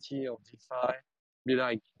 NFT or DeFi, be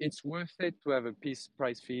like, it's worth it to have a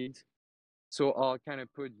price feed. So I'll kind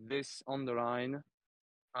of put this on the line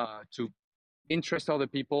to interest other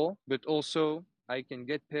people, but also I can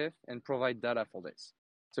get Pyth and provide data for this.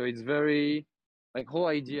 So it's very like whole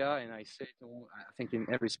idea, and I say it all, I think in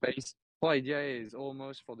every space, whole idea is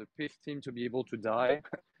almost for the Pyth team to be able to die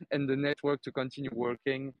and the network to continue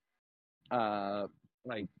working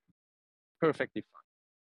like perfectly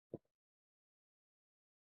fine.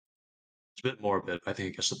 It's a bit morbid. I think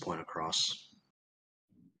it gets the point across.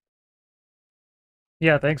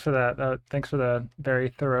 Yeah, thanks for that. Thanks for the very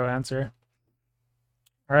thorough answer.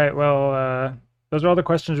 All right, well, those are all the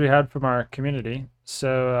questions we had from our community.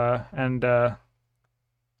 So, and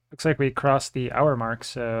looks like we crossed the hour mark,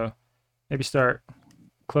 so maybe start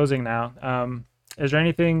closing now. Is there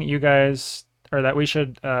anything you guys or that we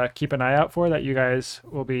should keep an eye out for that you guys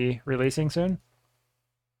will be releasing soon?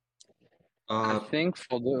 I think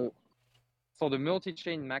for the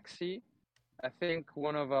multi-chain maxi, I think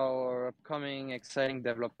one of our upcoming exciting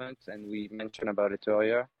developments, and we mentioned about it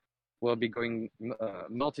earlier, will be going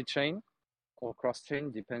multi-chain or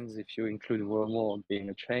cross-chain, depends if you include Wormhole being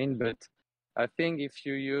a chain. But I think if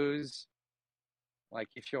you use, like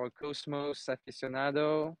if you're a Cosmos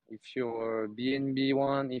aficionado, if you're a BNB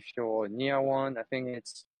one, if you're a NIA one, I think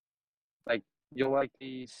it's like you'll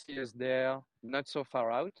likely see us there, not so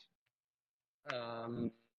far out.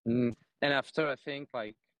 And after, I think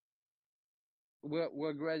like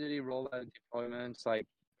we're gradually roll out deployments. Like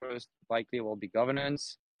first, likely will be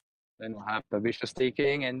governance, then we'll have publisher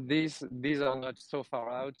staking, and these are not so far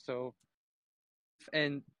out. So,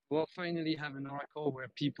 and we'll finally have an oracle where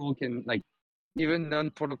people can like even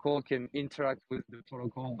non-protocol can interact with the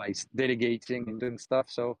protocol by delegating and doing stuff.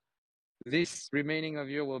 So this remaining of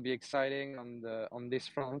year will be exciting on this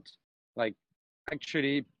front, like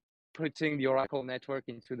actually putting the Oracle network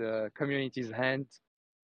into the community's hand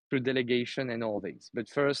through delegation and all these. But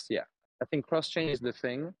first, yeah, I think cross-chain is the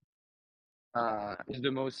thing, is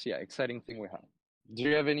the most exciting thing we have. Do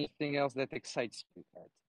you have anything else that excites you,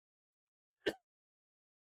 Ed?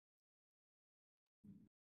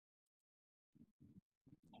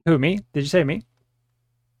 Who, me? Did you say me?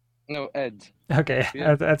 No, Ed. Okay, Do you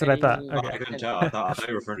have that's what I thought. any? I Okay. couldn't tell. I thought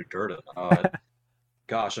you were referring to Durden.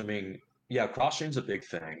 Gosh, I mean, yeah, cross-chain's a big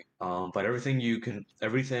thing. But everything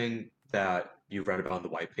that you've read about in the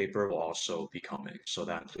white paper will also be coming. So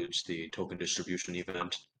that includes the token distribution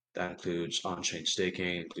event, that includes on-chain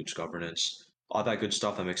staking, includes governance, all that good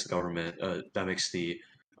stuff that makes the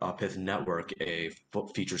Pyth network a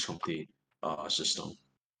features complete system.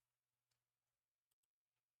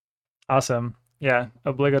 Awesome. Yeah,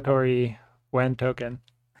 obligatory when token.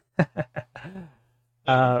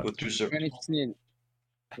 uh, With two When servers. it's needed.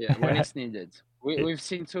 Yeah, when it's needed. We've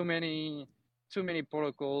seen too many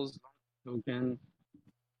protocols token.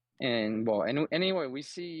 And well, anyway, we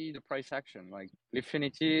see the price action, like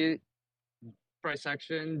Lifinity price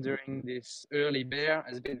action during this early bear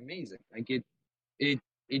has been amazing. Like it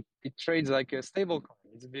it trades like a stable coin.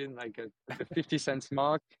 It's been like at the 50 cents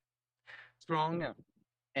mark, strong,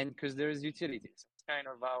 and because there's utilities. It's kind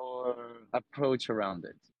of our approach around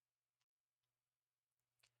it.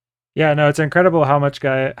 Yeah, no, it's incredible how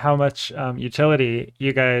much utility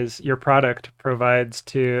your product provides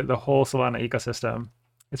to the whole Solana ecosystem.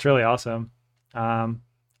 It's really awesome. Um,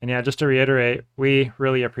 and yeah, just to reiterate, we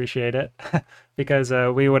really appreciate it because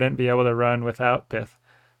we wouldn't be able to run without Pyth.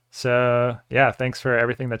 So yeah, thanks for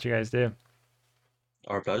everything that you guys do.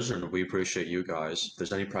 Our pleasure, and we appreciate you guys. If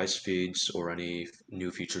there's any price feeds or any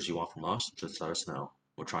new features you want from us, just let us know.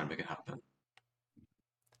 We'll try and make it happen.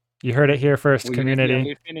 You heard it here first, We're gonna be on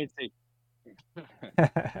community. Infinity.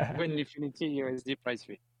 When Infinity USD price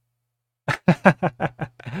feed.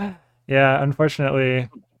 Yeah, unfortunately,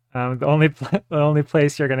 the only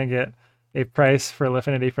place you're gonna get a price for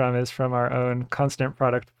Lifinity from is from our own constant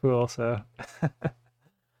product pool. So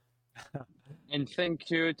And thank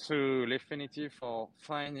you to Lifinity for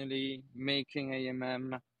finally making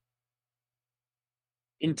AMM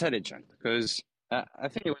intelligent. Because I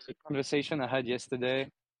think it was a conversation I had yesterday.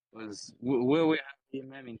 Was will we have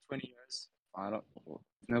AMM in 20 years? I don't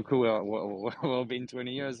no clue where we'll be in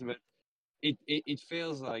 20 years, but it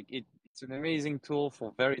feels like it's an amazing tool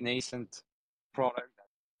for very nascent product,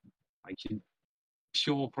 like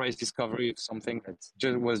pure price discovery of something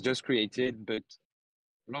that was just created, but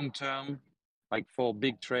long term, like for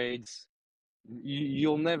big trades,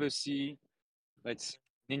 you'll never see, let's say,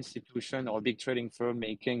 an institution or a big trading firm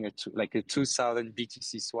making like a 2000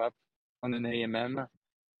 BTC swap on an AMM.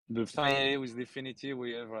 But finally, with Lifinity,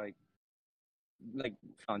 we have like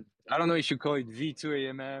I don't know if you call it V2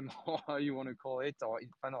 AMM or how you want to call it, or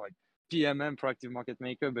kind of like PMM, proactive market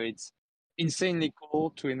maker, but it's insanely cool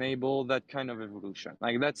to enable that kind of evolution.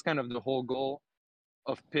 Like that's kind of the whole goal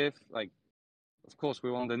of Pyth. Like, of course,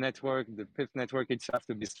 we want the Pyth network itself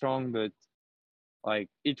to be strong, but like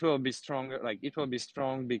it will be stronger. Like it will be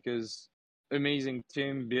strong because amazing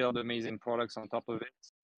team build amazing products on top of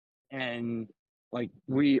it, and like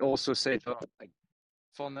we also said, like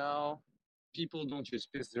for now, people don't use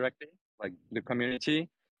Pyth directly, like the community.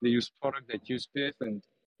 They use product that use Pyth, and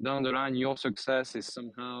down the line, your success is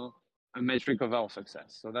somehow a metric of our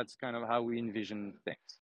success. So that's kind of how we envision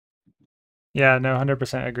things. yeah, no,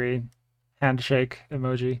 100% agreed. Handshake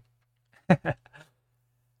emoji.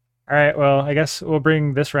 All right, well, I guess we'll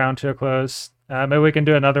bring this round to a close. Maybe we can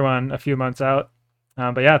do another one a few months out.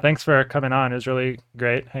 But yeah, thanks for coming on. It was really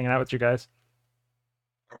great hanging out with you guys.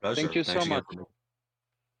 Our Thank pleasure. you so Thanks again much.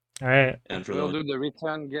 All right. and for We'll the do the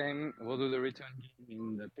return game. We'll do the return game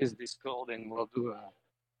in the Pyth Discord, and we'll do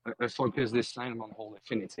a focus this time on whole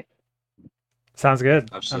affinity. Sounds good.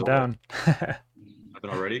 I'm absolutely. down. Haven't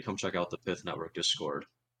already? Come check out the Pyth Network Discord.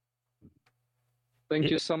 Thank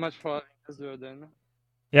you so much for having us, Jordan.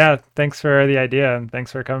 Yeah, thanks for the idea and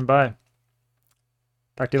thanks for coming by.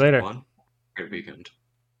 Talk to you later. Great weekend.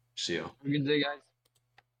 See you. Have a good day, guys.